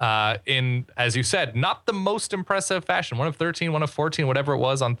game in, as you said, not the most impressive fashion. 1 of 13, 1 of 14, whatever it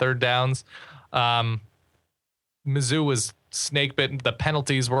was on third downs. Mizzou was snake bitten. The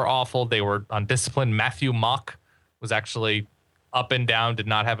penalties were awful. They were undisciplined. Matthew Mock was actually up and down, did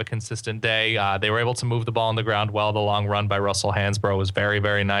not have a consistent day. They were able to move the ball on the ground well. The long run by Russell Hansbrough was very,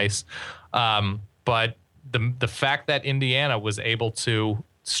 very nice. But the fact that Indiana was able to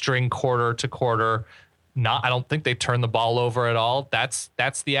string quarter to quarter, I don't think they turned the ball over at all. That's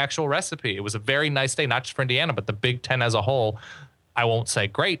the actual recipe. It was a very nice day, not just for Indiana, but the Big Ten as a whole. I won't say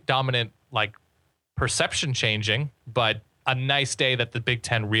great, dominant, like perception changing, but a nice day that the Big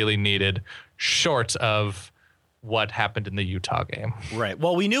Ten really needed, short of what happened in the Utah game. Right.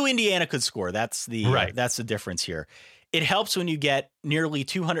 Well, we knew Indiana could score. That's the difference here. It helps when you get nearly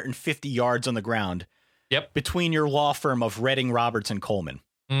 250 yards on the ground. Between your law firm of Redding, Roberts, and Coleman.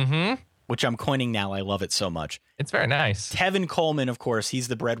 Which I'm coining now. I love it so much. It's very nice. Tevin Coleman, of course, he's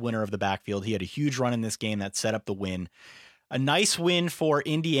the breadwinner of the backfield. He had a huge run in this game that set up the win. A nice win for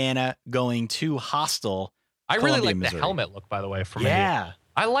Indiana going to hostile I Columbia, really like Missouri. the helmet look, by the way, from Yeah. Indiana.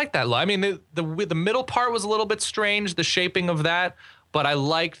 I like that look. I mean, the middle part was a little bit strange, the shaping of that, but I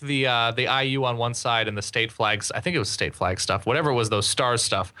liked the IU on one side and the state flags. I think it was state flag stuff. Whatever it was, those stars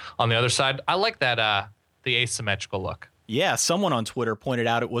stuff on the other side. I like that the asymmetrical look. Yeah, someone on Twitter pointed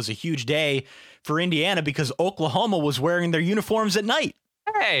out it was a huge day for Indiana because Oklahoma was wearing their uniforms at night.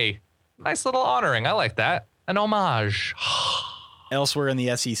 Hey, nice little honoring. I like that. An homage. Elsewhere in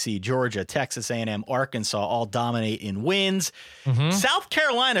the SEC, Georgia, Texas A&M, Arkansas all dominate in wins. South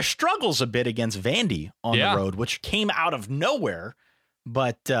Carolina struggles a bit against Vandy on the road, which came out of nowhere.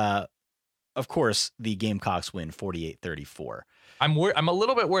 But, of course, the Gamecocks win 48-34. I'm a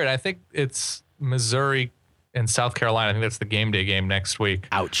little bit worried. I think it's Missouri and South Carolina. I think that's the game day game next week.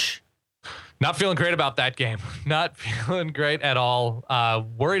 Ouch. Not feeling great about that game. Not feeling great at all.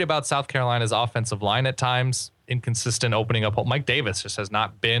 Worried about South Carolina's offensive line at times. Inconsistent opening up. Mike Davis just has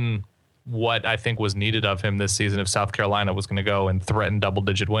not been what I think was needed of him this season if South Carolina was going to go and threaten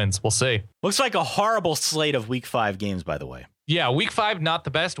double-digit wins. We'll see. Looks like a horrible slate of Week 5 games, by the way. Yeah, Week 5, not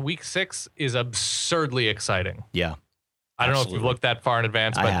the best. Week 6 is absurdly exciting. Yeah. I don't know if you've looked that far in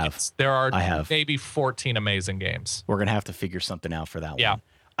advance, but there are maybe 14 amazing games. We're going to have to figure something out for that Yeah. one.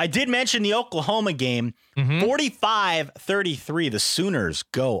 I did mention the Oklahoma game. 45-33. The Sooners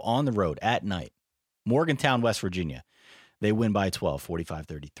go on the road at night. Morgantown, West Virginia. They win by 12,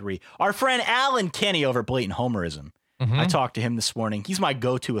 45-33. Our friend Alan Kenny over at Blatant Homerism. I talked to him this morning. He's my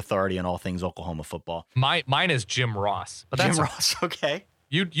go-to authority on all things Oklahoma football. Mine is Jim Ross. But Jim Ross, okay.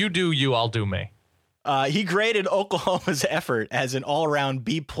 You do you, I'll do me. He graded Oklahoma's effort as an all-around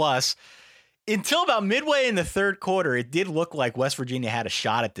B+. Until about midway in the third quarter, it did look like West Virginia had a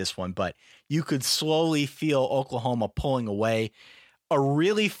shot at this one, but you could slowly feel Oklahoma pulling away. A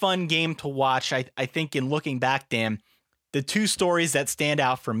really fun game to watch. I think in looking back, Dan, the two stories that stand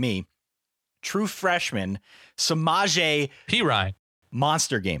out for me, true freshman, Samaje Perine.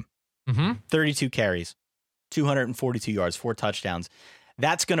 Monster game. 32 carries, 242 yards, 4 touchdowns.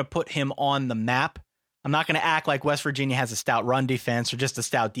 That's going to put him on the map. I'm not going to act like West Virginia has a stout run defense or just a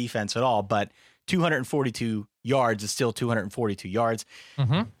stout defense at all, but 242 yards is still 242 yards.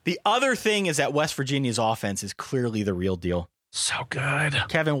 The other thing is that West Virginia's offense is clearly the real deal. So good.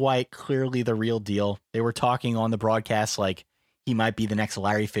 Kevin White, clearly the real deal. They were talking on the broadcast like he might be the next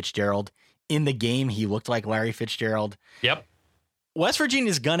Larry Fitzgerald. In the game, he looked like Larry Fitzgerald. Yep. West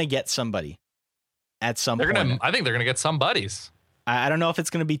Virginia's going to get somebody at some point. I think they're going to get some buddies. I don't know if it's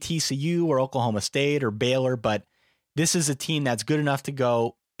going to be TCU or Oklahoma State or Baylor, but this is a team that's good enough to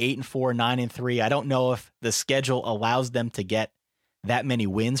go 8-4, 9-3. I don't know if the schedule allows them to get that many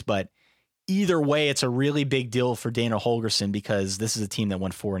wins, but either way, it's a really big deal for Dana Holgorsen because this is a team that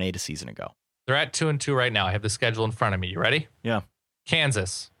won 4-8 a season ago. They're at 2-2 right now. I have the schedule in front of me. You ready? Yeah.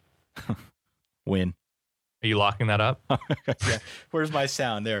 Kansas. Win. Are you locking that up? Yeah. Where's my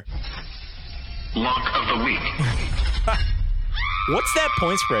sound? There. Lock of the week. What's that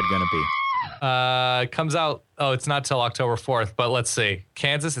point spread going to be? It comes out. Oh, it's not till October 4th, but let's see.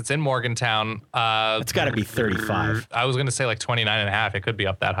 Kansas, it's in Morgantown. It's got to be 35. I was going to say like 29.5. It could be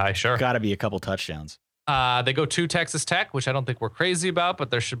up that high. Sure. Got to be a couple touchdowns. They go to Texas Tech, which I don't think we're crazy about, but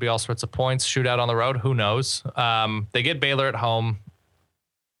there should be all sorts of points. Shootout on the road. Who knows? They get Baylor at home.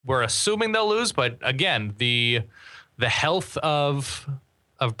 We're assuming they'll lose, but again, the health of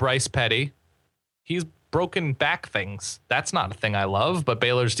Bryce Petty, he's broken back things. That's not a thing I love, but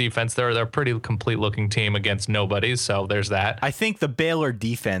Baylor's defense, they're a pretty complete looking team against nobody. So there's that. I think the Baylor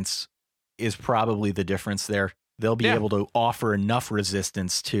defense is probably the difference there. They'll be able to offer enough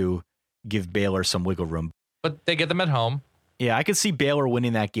resistance to give Baylor some wiggle room. But they get them at home. Yeah, I could see Baylor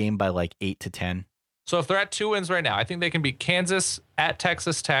winning that game by like 8-10. So if they're at 2 wins right now, I think they can beat Kansas at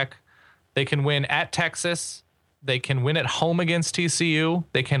Texas Tech. They can win at Texas. They can win at home against TCU.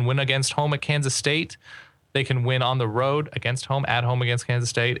 They can win against home at Kansas State. They can win on the road against home, at home against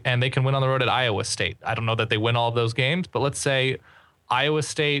Kansas State. And they can win on the road at Iowa State. I don't know that they win all of those games, but let's say Iowa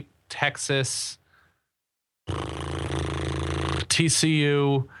State, Texas,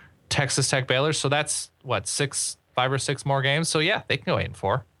 TCU, Texas Tech, Baylor. So that's what, 5 or 6 more games. So yeah, they can go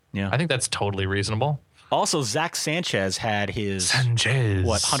 8-4. Yeah, I think that's totally reasonable. Also, Zach Sanchez had his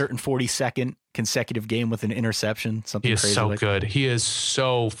 142nd consecutive game with an interception. Something he is crazy so like good. He is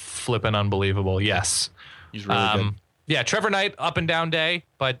so flippin' unbelievable. Yes, he's really good. Yeah, Trevor Knight, up and down day,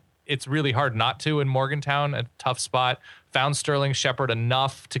 but it's really hard not to in Morgantown. A tough spot. Found Sterling Shepard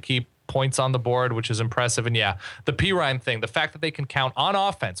enough to keep points on the board, which is impressive. And yeah, the Perine thing, the fact that they can count on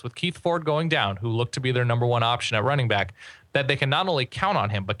offense with Keith Ford going down, who looked to be their number one option at running back, that they can not only count on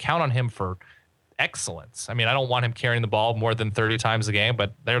him, but count on him for excellence. I mean, I don't want him carrying the ball more than 30 times a game,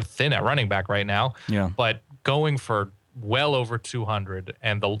 but they're thin at running back right now. Yeah. But going for well over 200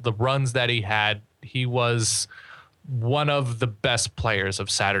 and the runs that he had, he was one of the best players of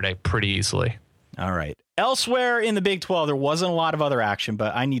Saturday pretty easily. All right. Elsewhere in the Big 12, there wasn't a lot of other action,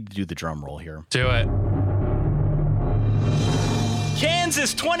 but I need to do the drum roll here. Do it.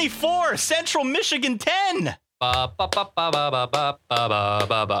 Kansas 24, Central Michigan 10. It's a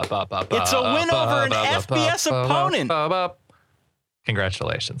win over an FBS opponent.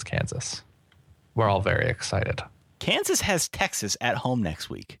 Congratulations, Kansas. We're all very excited. Kansas has Texas at home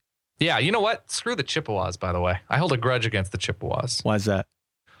next week. Yeah, you know what? Screw the Chippewas, by the way. I hold a grudge against the Chippewas. Why is that?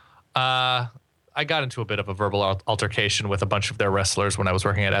 I got into a bit of a verbal altercation with a bunch of their wrestlers when I was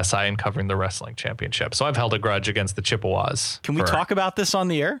working at SI and covering the wrestling championship. So I've held a grudge against the Chippewas. Can we talk about this on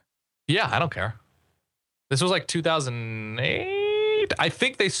the air? Yeah, I don't care. This was like 2008. I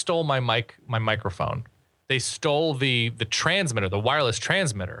think they stole my microphone. They stole the transmitter, the wireless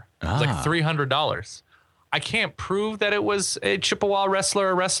transmitter. It was like $300. I can't prove that it was a Chippewa wrestler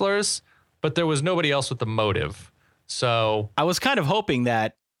or wrestlers, but there was nobody else with the motive. So I was kind of hoping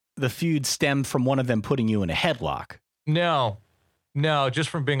that the feud stemmed from one of them putting you in a headlock. No, just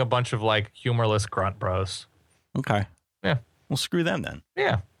from being a bunch of like humorless grunt bros. Okay. Yeah. Well, screw them then.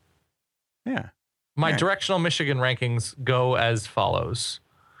 Yeah. My All right. directional Michigan rankings go as follows.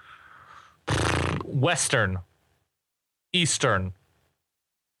 Western. Eastern.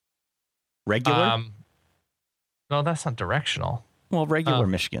 Regular? No, that's not directional. Well, regular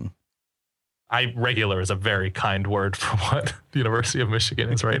Michigan. Regular is a very kind word for what the University of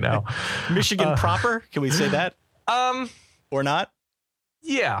Michigan is right now. Michigan proper? Can we say that? Or not?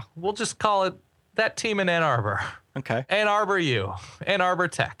 Yeah, we'll just call it that team in Ann Arbor. Okay. Ann Arbor U. Ann Arbor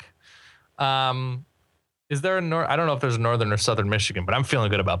Tech. Is there I don't know if there's Northern or Southern Michigan, but I'm feeling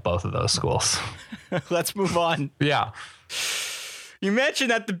good about both of those schools. Let's move on. Yeah. You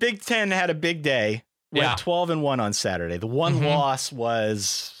mentioned that the Big Ten had a big day. Went 12-1 on Saturday. The one loss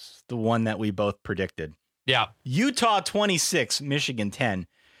was the one that we both predicted. Yeah. Utah 26, Michigan 10.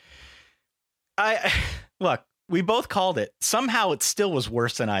 Look, we both called it. Somehow it still was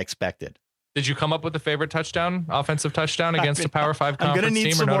worse than I expected. Did you come up with a favorite offensive touchdown against a Power 5 conference I'm gonna need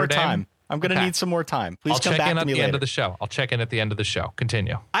team some or Notre more Dame? time. I'm going to need some more time. Please come back to me later. I'll check in at the end of the show. I'll check in at the end of the show.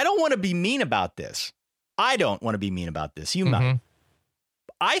 Continue. I don't want to be mean about this. You might.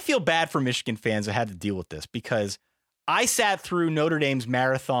 I feel bad for Michigan fans that had to deal with this because I sat through Notre Dame's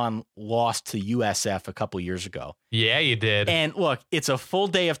marathon loss to USF a couple years ago. Yeah, you did. And look, it's a full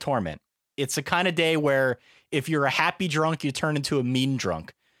day of torment. It's the kind of day where if you're a happy drunk, you turn into a mean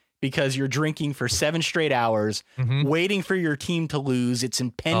drunk because you're drinking for 7 straight hours, waiting for your team to lose. It's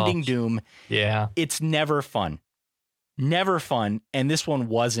impending doom. Yeah. It's never fun. Never fun. And this one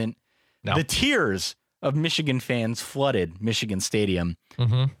wasn't. No. The tears of Michigan fans flooded Michigan Stadium.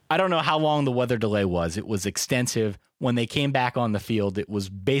 I don't know how long the weather delay was. It was extensive. When they came back on the field, it was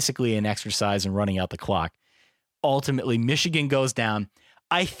basically an exercise in running out the clock. Ultimately, Michigan goes down.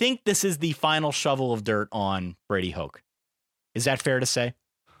 I think this is the final shovel of dirt on Brady Hoke. Is that fair to say?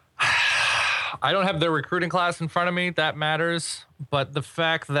 I don't have their recruiting class in front of me. That matters. But the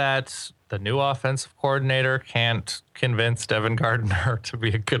fact that the new offensive coordinator can't convince Devin Gardner to be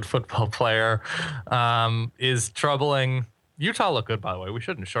a good football player is troubling. Utah looked good, by the way. We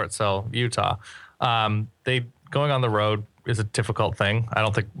shouldn't short sell Utah. They going on the road is a difficult thing. I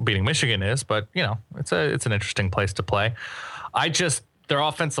don't think beating Michigan is, but you know, it's an interesting place to play. Their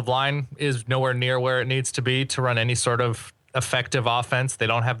offensive line is nowhere near where it needs to be to run any sort of effective offense. They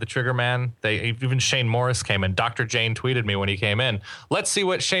don't have the trigger man. Even Shane Morris came in. Dr. Jane tweeted me when he came in. Let's see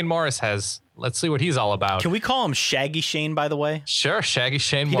what Shane Morris has. Let's see what he's all about. Can we call him Shaggy Shane, by the way? Sure, Shaggy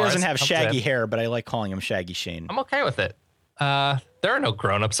Shane He Morris. doesn't have shaggy hair, but I like calling him Shaggy Shane. I'm okay with it. There are no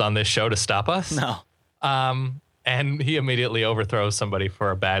grown-ups on this show to stop us. No. And he immediately overthrows somebody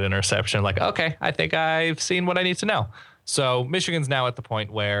for a bad interception. Like, okay, I think I've seen what I need to know. So Michigan's now at the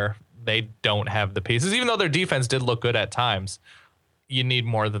point where they don't have the pieces, even though their defense did look good at times. You need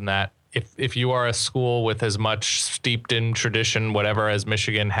more than that. If you are a school with as much steeped in tradition, whatever, as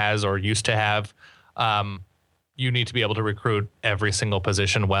Michigan has or used to have, you need to be able to recruit every single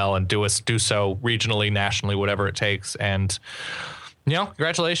position well and do so regionally, nationally, whatever it takes. And, you know,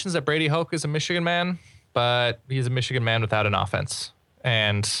 congratulations that Brady Hoke is a Michigan man, but he's a Michigan man without an offense.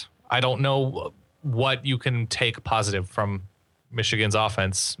 And I don't know what you can take positive from Michigan's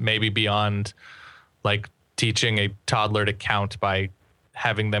offense, maybe beyond like teaching a toddler to count by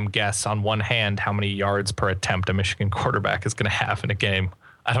having them guess on one hand how many yards per attempt a Michigan quarterback is going to have in a game.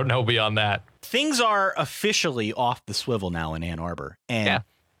 I don't know beyond that. Things are officially off the swivel now in Ann Arbor. And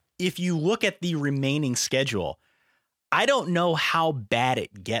if you look at the remaining schedule, I don't know how bad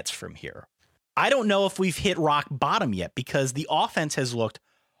it gets from here. I don't know if we've hit rock bottom yet because the offense has looked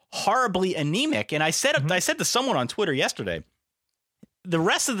horribly anemic. And I said to someone on Twitter yesterday, the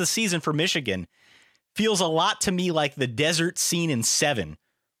rest of the season for Michigan feels a lot to me like the desert scene in Seven,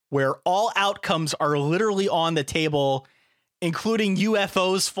 where all outcomes are literally on the table including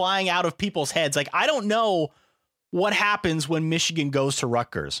UFOs flying out of people's heads. Like, I don't know what happens when Michigan goes to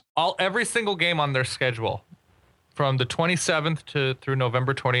Rutgers. Every single game on their schedule from the 27th through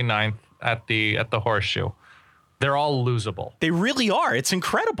November 29th at the Horseshoe, they're all losable. They really are. It's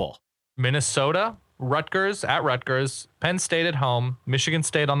incredible. Minnesota, Rutgers at Rutgers, Penn State at home, Michigan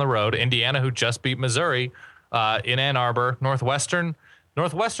State on the road, Indiana, who just beat Missouri in Ann Arbor, Northwestern.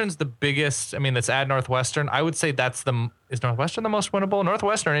 Northwestern's the biggest. I mean, that's at Northwestern. I would say is Northwestern the most winnable?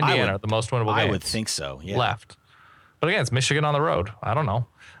 Northwestern, Indiana, are the most winnable games. I would think so. Yeah. Left. But again, it's Michigan on the road. I don't know.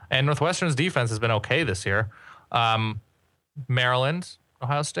 And Northwestern's defense has been okay this year. Maryland,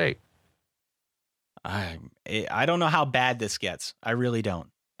 Ohio State. I don't know how bad this gets. I really don't.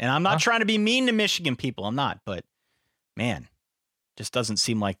 And I'm not trying to be mean to Michigan people. I'm not. But, man, just doesn't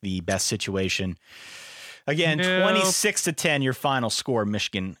seem like the best situation. Again, 26-10, your final score.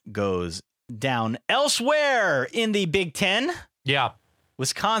 Michigan goes down. Elsewhere in the Big Ten,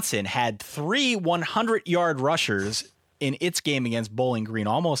 Wisconsin had 3 100-yard rushers in its game against Bowling Green.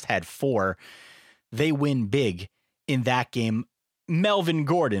 Almost had 4. They win big in that game. Melvin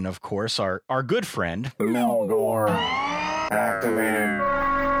Gordon, of course, our good friend. Mel Gore activated.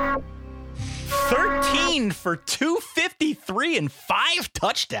 13 for 253 and 5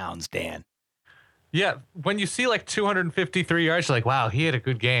 touchdowns, Dan. Yeah, when you see like 253 yards, you're like, wow, he had a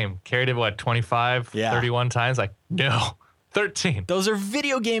good game. Carried it, 25, 31 times? Like, no, 13. Those are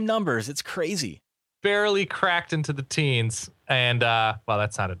video game numbers. It's crazy. Barely cracked into the teens. And, well,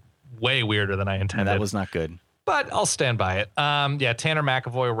 that sounded way weirder than I intended. That was not good. But I'll stand by it. Tanner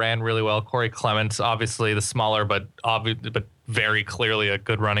McAvoy ran really well. Corey Clements, obviously the smaller, but very clearly a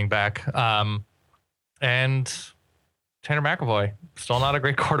good running back. And Tanner McAvoy, still not a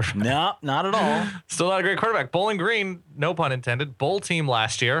great quarterback. No, not at all. Still not a great quarterback. Bowling Green, no pun intended, bowl team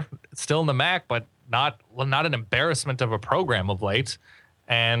last year, still in the MAC, but not an embarrassment of a program of late,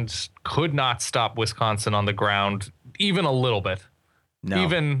 and could not stop Wisconsin on the ground even a little bit. No,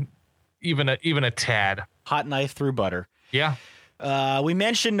 even a tad. Hot knife through butter. Yeah. We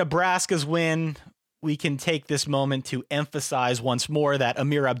mentioned Nebraska's win. We can take this moment to emphasize once more that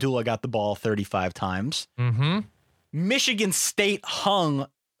Amir Abdullah got the ball 35 times. Mm-hmm. Michigan State hung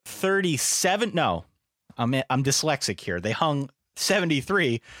 37. No, I'm dyslexic here. They hung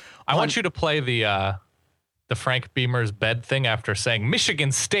 73. I want you to play the Frank Beamer's bed thing after saying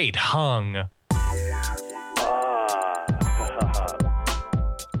Michigan State hung.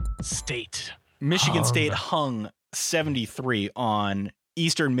 Michigan State hung 73 on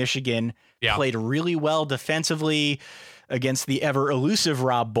Eastern Michigan. Yeah. Played really well defensively against the ever elusive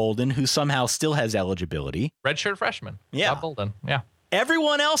Rob Bolden, who somehow still has eligibility. Redshirt freshman. Yeah. Rob Bolden. Yeah.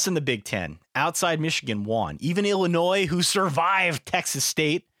 Everyone else in the Big Ten outside Michigan won. Even Illinois, who survived Texas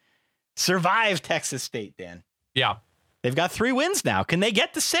State, Dan. Yeah. They've got 3 wins now. Can they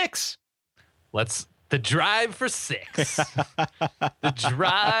get to 6? The drive for 6. The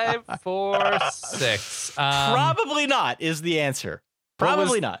drive for 6. Probably not is the answer.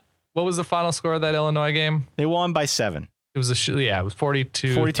 Probably not. What was the final score of that Illinois game? They won by 7. It was it was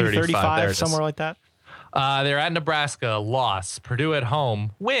 42-35, somewhere like that. They're at Nebraska, loss. Purdue at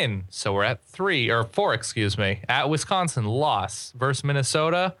home, win. So we're at 4, excuse me. At Wisconsin, loss. Versus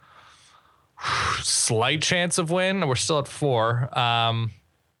Minnesota, slight chance of win. We're still at 4.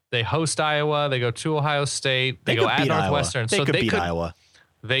 They host Iowa. They go to Ohio State. They go at Northwestern. They could beat Iowa.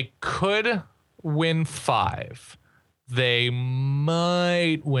 They could win 5. They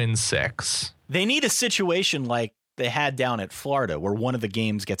might win 6. They need a situation like they had down at Florida where one of the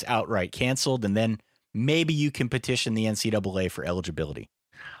games gets outright canceled, and then maybe you can petition the NCAA for eligibility.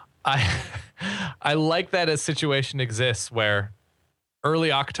 I like that a situation exists where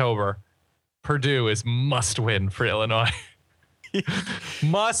early October, Purdue is must win for Illinois.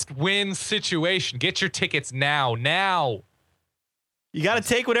 Must win situation. Get your tickets now. You got to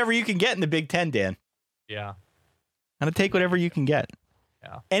take whatever you can get in the Big Ten, Dan. Yeah. Got to take whatever you can get.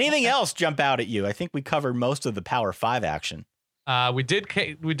 Yeah. Anything else jump out at you? I think we covered most of the Power 5 action. We did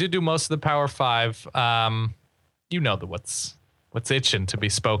do most of the Power 5. You know what's itching to be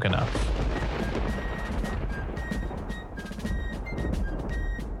spoken of.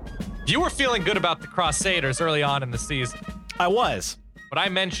 You were feeling good about the Crusaders early on in the season. I was. But I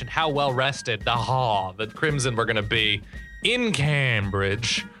mentioned how well rested the Crimson were going to be in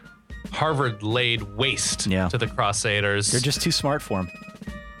Cambridge. Harvard laid waste to the Crusaders. They're just too smart for them.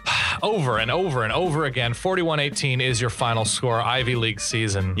 Over and over and over again. 41-18 is your final score. Ivy League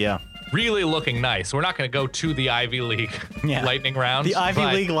season. Yeah. really looking nice. We're not going to go to the Ivy League lightning round. The Ivy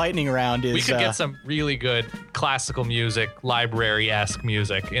League lightning round is... We could get some really good classical music, library-esque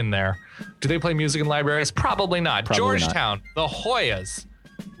music in there. Do they play music in libraries? Probably not. Georgetown, the Hoyas,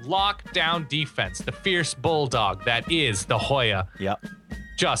 lockdown defense, the fierce bulldog that is the Hoya. Yep.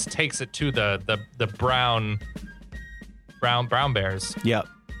 Just takes it to the brown bears. Yep.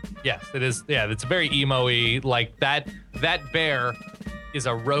 Yes, it is. Yeah, it's very emo-y. Like that bear is a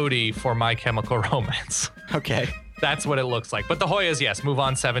roadie for My Chemical Romance. Okay. That's what it looks like. But the Hoyas, yes, move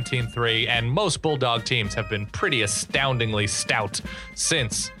on 17-3, and most Bulldog teams have been pretty astoundingly stout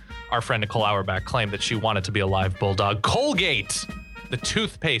since our friend Nicole Auerbach claimed that she wanted to be a live Bulldog. Colgate, the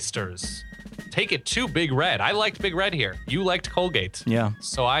toothpasters, take it to Big Red. I liked Big Red here. You liked Colgate. Yeah.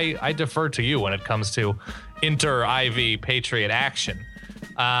 So I defer to you when it comes to inter-Ivy Patriot action.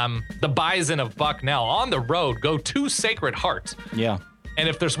 The Bison of Bucknell on the road go to Sacred Heart. Yeah. And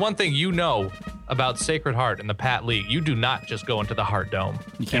if there's one thing you know about Sacred Heart and the Pat League, you do not just go into the Heart Dome.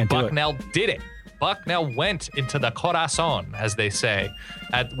 You can't do it. Bucknell did it. Bucknell went into the Corazon, as they say.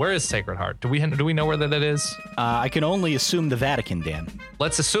 Where is Sacred Heart? Do we know where that is? I can only assume the Vatican, Dan.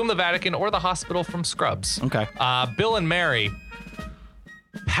 Let's assume the Vatican or the hospital from Scrubs. Okay. Bill and Mary,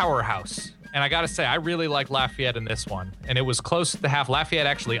 powerhouse. And I got to say, I really like Lafayette in this one. And it was close to the half. Lafayette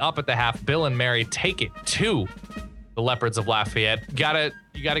actually up at the half. Bill and Mary take it to the Leopards of Lafayette. You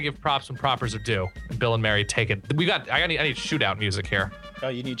gotta give props when propers are due. And Bill and Mary take it. I need shootout music here. Oh,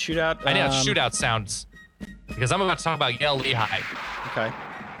 you need shootout? I need shootout sounds. Because I'm about to talk about Yale Lehigh. Okay.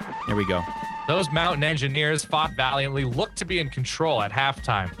 Here we go. Those Mountain Engineers fought valiantly, looked to be in control at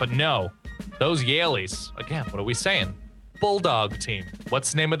halftime. But no, those Yaleys, again, what are we saying? Bulldog team.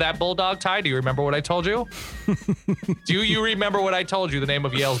 What's the name of that Bulldog, Ty? Do you remember what I told you? Do you remember what I told you the name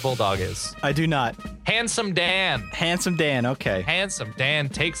of Yale's Bulldog is? I do not. Handsome Dan. Handsome Dan, okay. Handsome Dan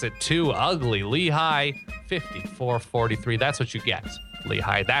takes it to ugly Lehigh, 54-43. That's what you get,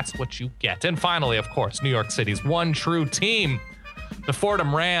 Lehigh. That's what you get. And finally, of course, New York City's one true team, the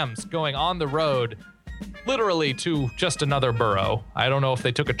Fordham Rams, going on the road literally to just another borough. I don't know if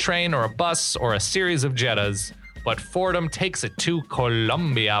they took a train or a bus or a series of Jettas, but Fordham takes it to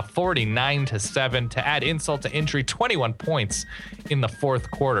Columbia, 49-7. To add insult to injury, 21 points in the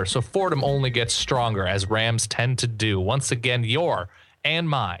fourth quarter. So Fordham only gets stronger, as Rams tend to do. Once again, your and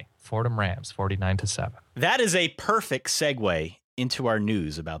my Fordham Rams, 49-7. That is a perfect segue into our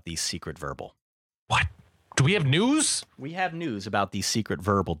news about the secret verbal. What? Do we have news? We have news about the secret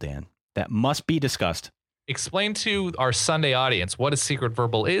verbal, Dan, that must be discussed. Explain to our Sunday audience what a secret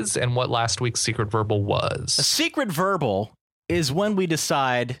verbal is and what last week's secret verbal was. A secret verbal is when we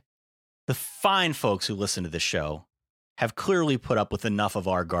decide the fine folks who listen to this show have clearly put up with enough of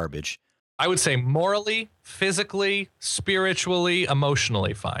our garbage. I would say morally, physically, spiritually,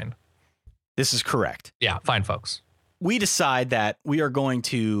 emotionally fine. This is correct. Yeah, fine folks. We decide that we are going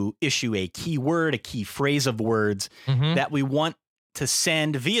to issue a key word, a key phrase of words that we want to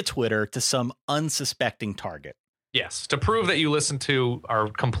send via Twitter to some unsuspecting target. Yes, to prove that you listen to our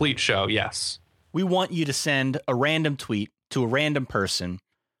complete show, yes. We want you to send a random tweet to a random person,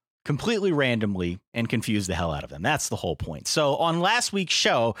 completely randomly, and confuse the hell out of them. That's the whole point. So on last week's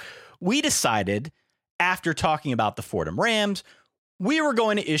show, we decided, after talking about the Fordham Rams, we were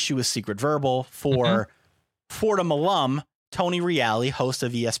going to issue a secret verbal for Fordham alum Tony Reale, host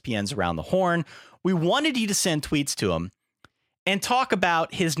of ESPN's Around the Horn. We wanted you to send tweets to him and talk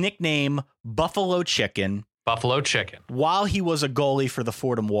about his nickname, Buffalo Chicken. Buffalo Chicken. While he was a goalie for the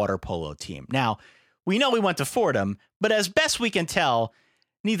Fordham water polo team. Now, we know we went to Fordham, but as best we can tell,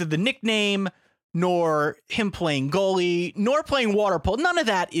 neither the nickname nor him playing goalie nor playing water polo, none of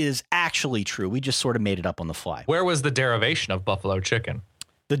that is actually true. We just sort of made it up on the fly. Where was the derivation of Buffalo Chicken?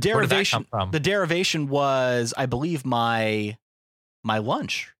 The derivation, Where did that come from? The derivation was, I believe, my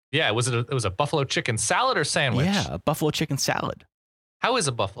lunch. Yeah, it was a buffalo chicken salad or sandwich? Yeah, a buffalo chicken salad. How is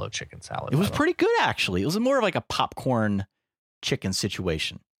a buffalo chicken salad? It was pretty good, actually. It was more of like a popcorn chicken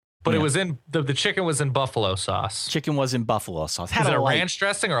situation. But it was in the chicken was in buffalo sauce. Chicken was in buffalo sauce. Is it a ranch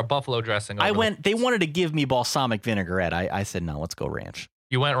dressing or a buffalo dressing? They wanted to give me balsamic vinaigrette. I said, no, let's go ranch.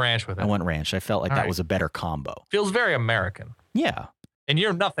 You went ranch with it? I went ranch. I felt like that was a better combo. Feels very American. Yeah. And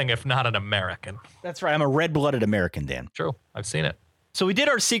you're nothing if not an American. That's right. I'm a red-blooded American, Dan. True. I've seen it. So we did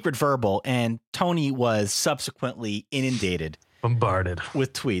our secret verbal, and Tony was subsequently bombarded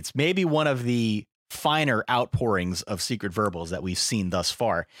with tweets. Maybe one of the finer outpourings of secret verbals that we've seen thus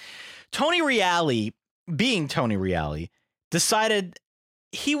far. Tony Reale, being Tony Reale, decided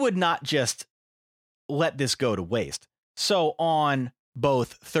he would not just let this go to waste. So on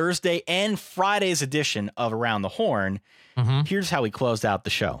both Thursday and Friday's edition of Around the Horn, here's how he closed out the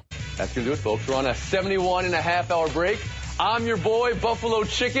show. That's going to do it, folks. We're on a 71.5-hour break. I'm your boy, Buffalo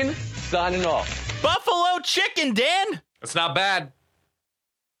Chicken, signing off. Buffalo Chicken, Dan. It's not bad.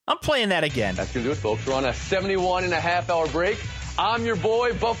 I'm playing that again. That's going to do it, folks. We're on a 71.5-hour break. I'm your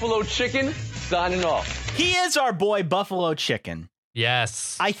boy, Buffalo Chicken, signing off. He is our boy, Buffalo Chicken.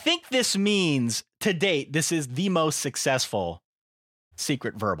 Yes. I think this means, to date, this is the most successful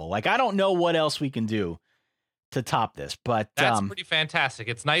secret verbal. Like, I don't know what else we can do to top this, but that's pretty fantastic.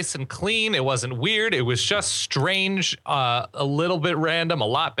 It's nice and clean. It wasn't weird. It was just strange, a little bit random, a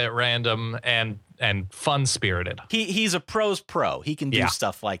lot bit random, and fun spirited. He's a pro's pro. He can do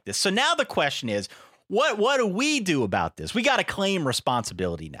stuff like this. So now the question is, what do we do about this? We got to claim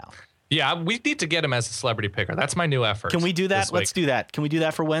responsibility now. Yeah, we need to get him as a celebrity picker. That's my new effort. Can we do that? Let's do that. Can we do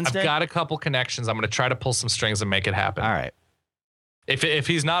that for Wednesday? I've got a couple connections. I'm going to try to pull some strings and make it happen. All right. If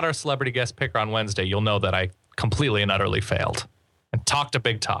he's not our celebrity guest picker on Wednesday, you'll know that I completely and utterly failed and talked a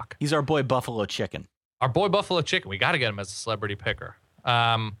big talk. He's our boy Buffalo Chicken. Our boy Buffalo Chicken. We got to get him as a celebrity picker.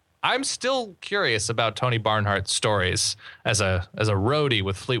 I'm still curious about Tony Barnhart's stories as a roadie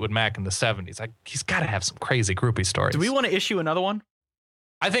with Fleetwood Mac in the 70s. He's got to have some crazy groupie stories. Do we want to issue another one?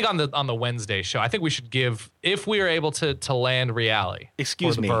 I think on the Wednesday show, I think we should give, if we are able to land reality.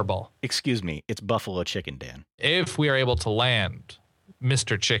 Excuse me. Verbal. Excuse me. It's Buffalo Chicken, Dan. If we are able to land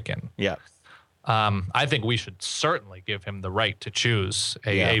Mr. Chicken. Yeah. I think we should certainly give him the right to choose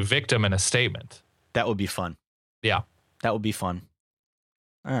a victim and a statement. That would be fun. Yeah. That would be fun.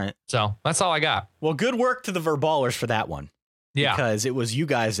 All right. So that's all I got. Well, good work to the Verballers for that one. Yeah. Because it was you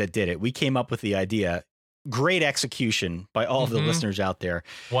guys that did it. We came up with the idea. Great execution by all of the listeners out there.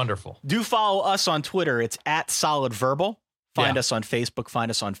 Wonderful. Do follow us on Twitter. It's @SolidVerbal. Find us on Facebook. Find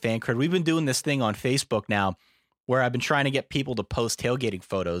us on FanCred. We've been doing this thing on Facebook now where I've been trying to get people to post tailgating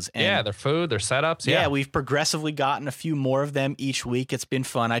photos. And their food, their setups. Yeah, we've progressively gotten a few more of them each week. It's been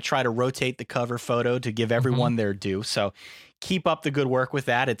fun. I try to rotate the cover photo to give everyone their due. So keep up the good work with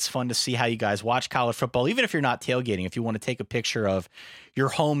that. It's fun to see how you guys watch college football. Even if you're not tailgating, if you want to take a picture of your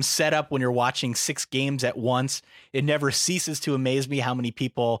home setup when you're watching 6 games at once, it never ceases to amaze me how many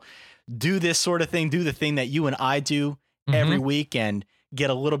people do this sort of thing, do the thing that you and I do every week, and get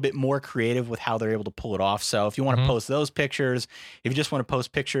a little bit more creative with how they're able to pull it off. So if you want to post those pictures, if you just want to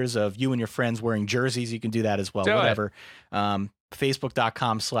post pictures of you and your friends wearing jerseys, you can do that as well. Whatever.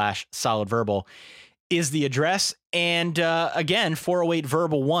 Facebook.com/solidverbal is the address. And again,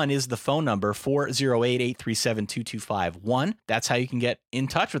 408-VERBAL-1 is the phone number, 408-837-2251. That's how you can get in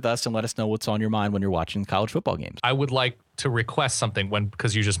touch with us and let us know what's on your mind when you're watching college football games. I would like to request something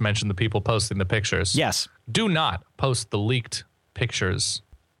because you just mentioned the people posting the pictures. Yes. Do not post the leaked pictures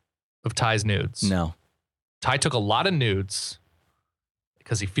of Ty's nudes. No. Ty took a lot of nudes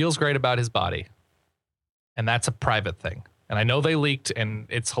because he feels great about his body. And that's a private thing. And I know they leaked and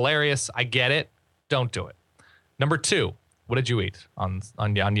it's hilarious. I get it. Don't do it. Number 2, what did you eat on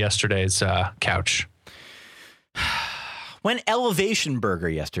yesterday's couch? Went Elevation Burger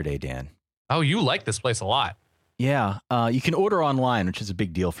yesterday, Dan. Oh, you like this place a lot. Yeah. You can order online, which is a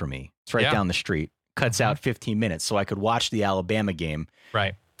big deal for me. It's right down the street. Cuts out 15 minutes so I could watch the Alabama game.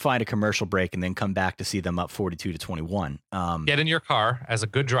 Right. Find a commercial break and then come back to see them up 42-21. Get in your car as a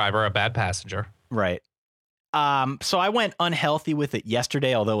good driver, a bad passenger. Right. So I went unhealthy with it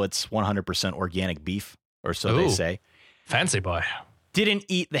yesterday, although it's 100% organic beef, or so they say. Fancy boy. Didn't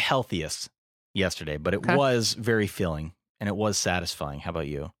eat the healthiest yesterday, but it was very filling and it was satisfying. How about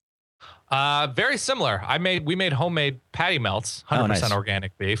you? Very similar. We made homemade patty melts, 100%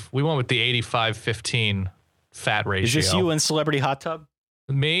 organic beef. We went with the 85-15 fat ratio. Is this you and Celebrity Hot Tub?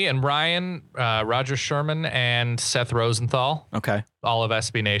 Me and Ryan, Roger Sherman, and Seth Rosenthal. Okay. All of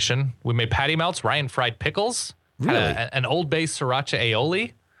SB Nation. We made patty melts. Ryan fried pickles. Really? Had an Old Bay sriracha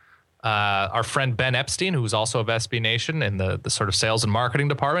aioli. Our friend Ben Epstein, who's also of SB Nation in the sort of sales and marketing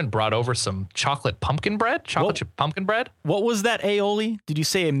department, brought over some chocolate pumpkin bread. Pumpkin bread. What was that aioli? Did you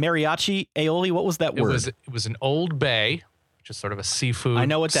say a mariachi aioli? What was that word? It was an Old Bay, which is sort of a seafood I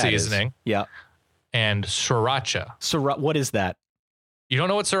know what that seasoning. Is. Yeah. And sriracha. What is that? You don't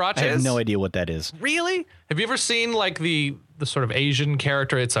know what sriracha is? I have no idea what that is. Really? Have you ever seen like the sort of Asian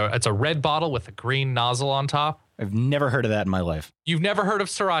character? It's a red bottle with a green nozzle on top. I've never heard of that in my life. You've never heard of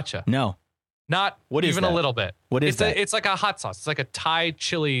sriracha? No. Not what is even that? A little bit. What is that? It's like a hot sauce. It's like a Thai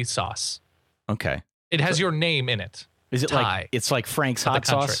chili sauce. Okay. It has your name in it. Is it Thai. like it's like Frank's hot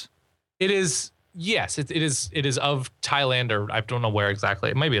sauce? It is Yes, it is of Thailand, or I don't know where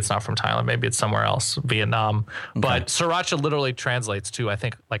exactly. Maybe it's not from Thailand. Maybe it's somewhere else, Vietnam. Okay. But sriracha literally translates to, I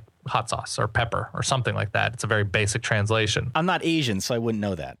think, like hot sauce or pepper or something like that. It's a very basic translation. I'm not Asian, so I wouldn't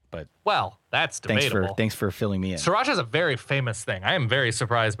know that. But well, that's debatable. Thanks for filling me in. Sriracha is a very famous thing. I am very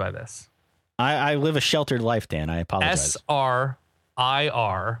surprised by this. I live a sheltered life, Dan. I apologize. SRIRACHA.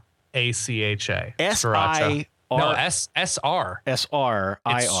 Sriracha. No, SR. SRIR.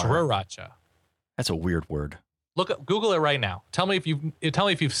 It's sriracha. That's a weird word. Google it right now. Tell me if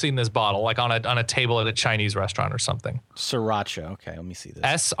you've seen this bottle, like on a table at a Chinese restaurant or something. Sriracha. Okay, let me see this.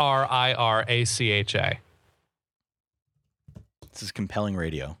 SRIRACHA. This is compelling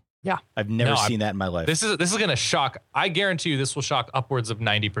radio. Yeah, I've never seen that in my life. This is going to shock. I guarantee you, this will shock upwards of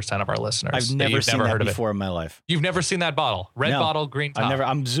 90% of our listeners. I've never seen that before in my life. You've never seen that bottle? Red bottle, green top.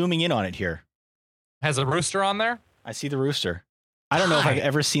 I'm zooming in on it here. Has a rooster on there? I see the rooster. I don't know if I've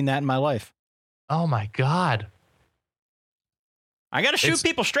ever seen that in my life. Oh my God. I got to shoot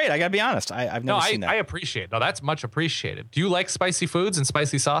people straight. I got to be honest. I've never seen that. I appreciate it. No, that's much appreciated. Do you like spicy foods and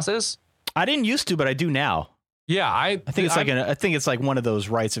spicy sauces? I didn't used to, but I do now. Yeah, I think it's like one of those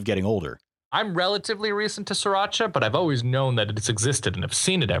rites of getting older. I'm relatively recent to sriracha, but I've always known that it's existed and have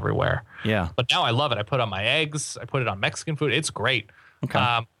seen it everywhere. Yeah. But now I love it. I put it on my eggs. I put it on Mexican food. It's great. Okay.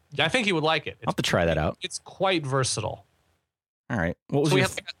 I think you would like it. I'll have to try that out. It's quite versatile. All right. What was we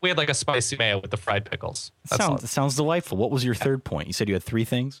had like a spicy mayo with the fried pickles. Sounds delightful. What was your third point? You said you had 3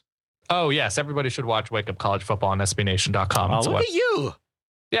 things? Oh, yes. Everybody should watch Wake Up College Football on SBNation.com. Oh, look at you.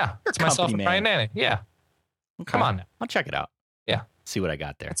 Yeah. It's myself and Brian Nanny. Yeah. Okay. Come on now. I'll check it out. Yeah. See what I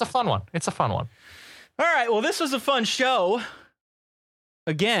got there. It's a fun one. All right. Well, this was a fun show.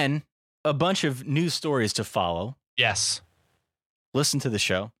 Again, a bunch of news stories to follow. Yes. Listen to the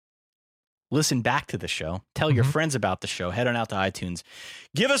show. Listen back to the show. Tell your friends about the show. Head on out to iTunes.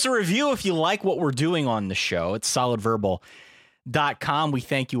 Give us a review if you like what we're doing on the show. It's solidverbal.com. We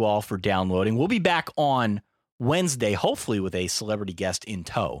thank you all for downloading. We'll be back on Wednesday, hopefully with a celebrity guest in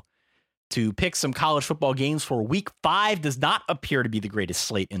tow, to pick some college football games for Week 5. Does not appear to be the greatest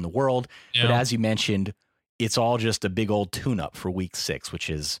slate in the world. Yeah. But as you mentioned, it's all just a big old tune-up for Week 6, which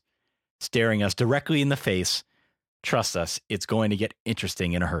is staring us directly in the face. Trust us, it's going to get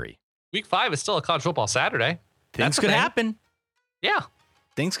interesting in a hurry. Week 5 is still a college football Saturday. Things could happen. Yeah.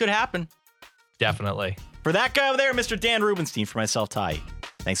 Things could happen. Definitely. For that guy over there, Mr. Dan Rubenstein, for myself, Ty.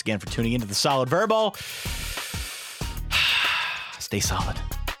 Thanks again for tuning into the Solid Verbal. Stay solid.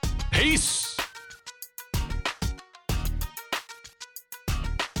 Peace.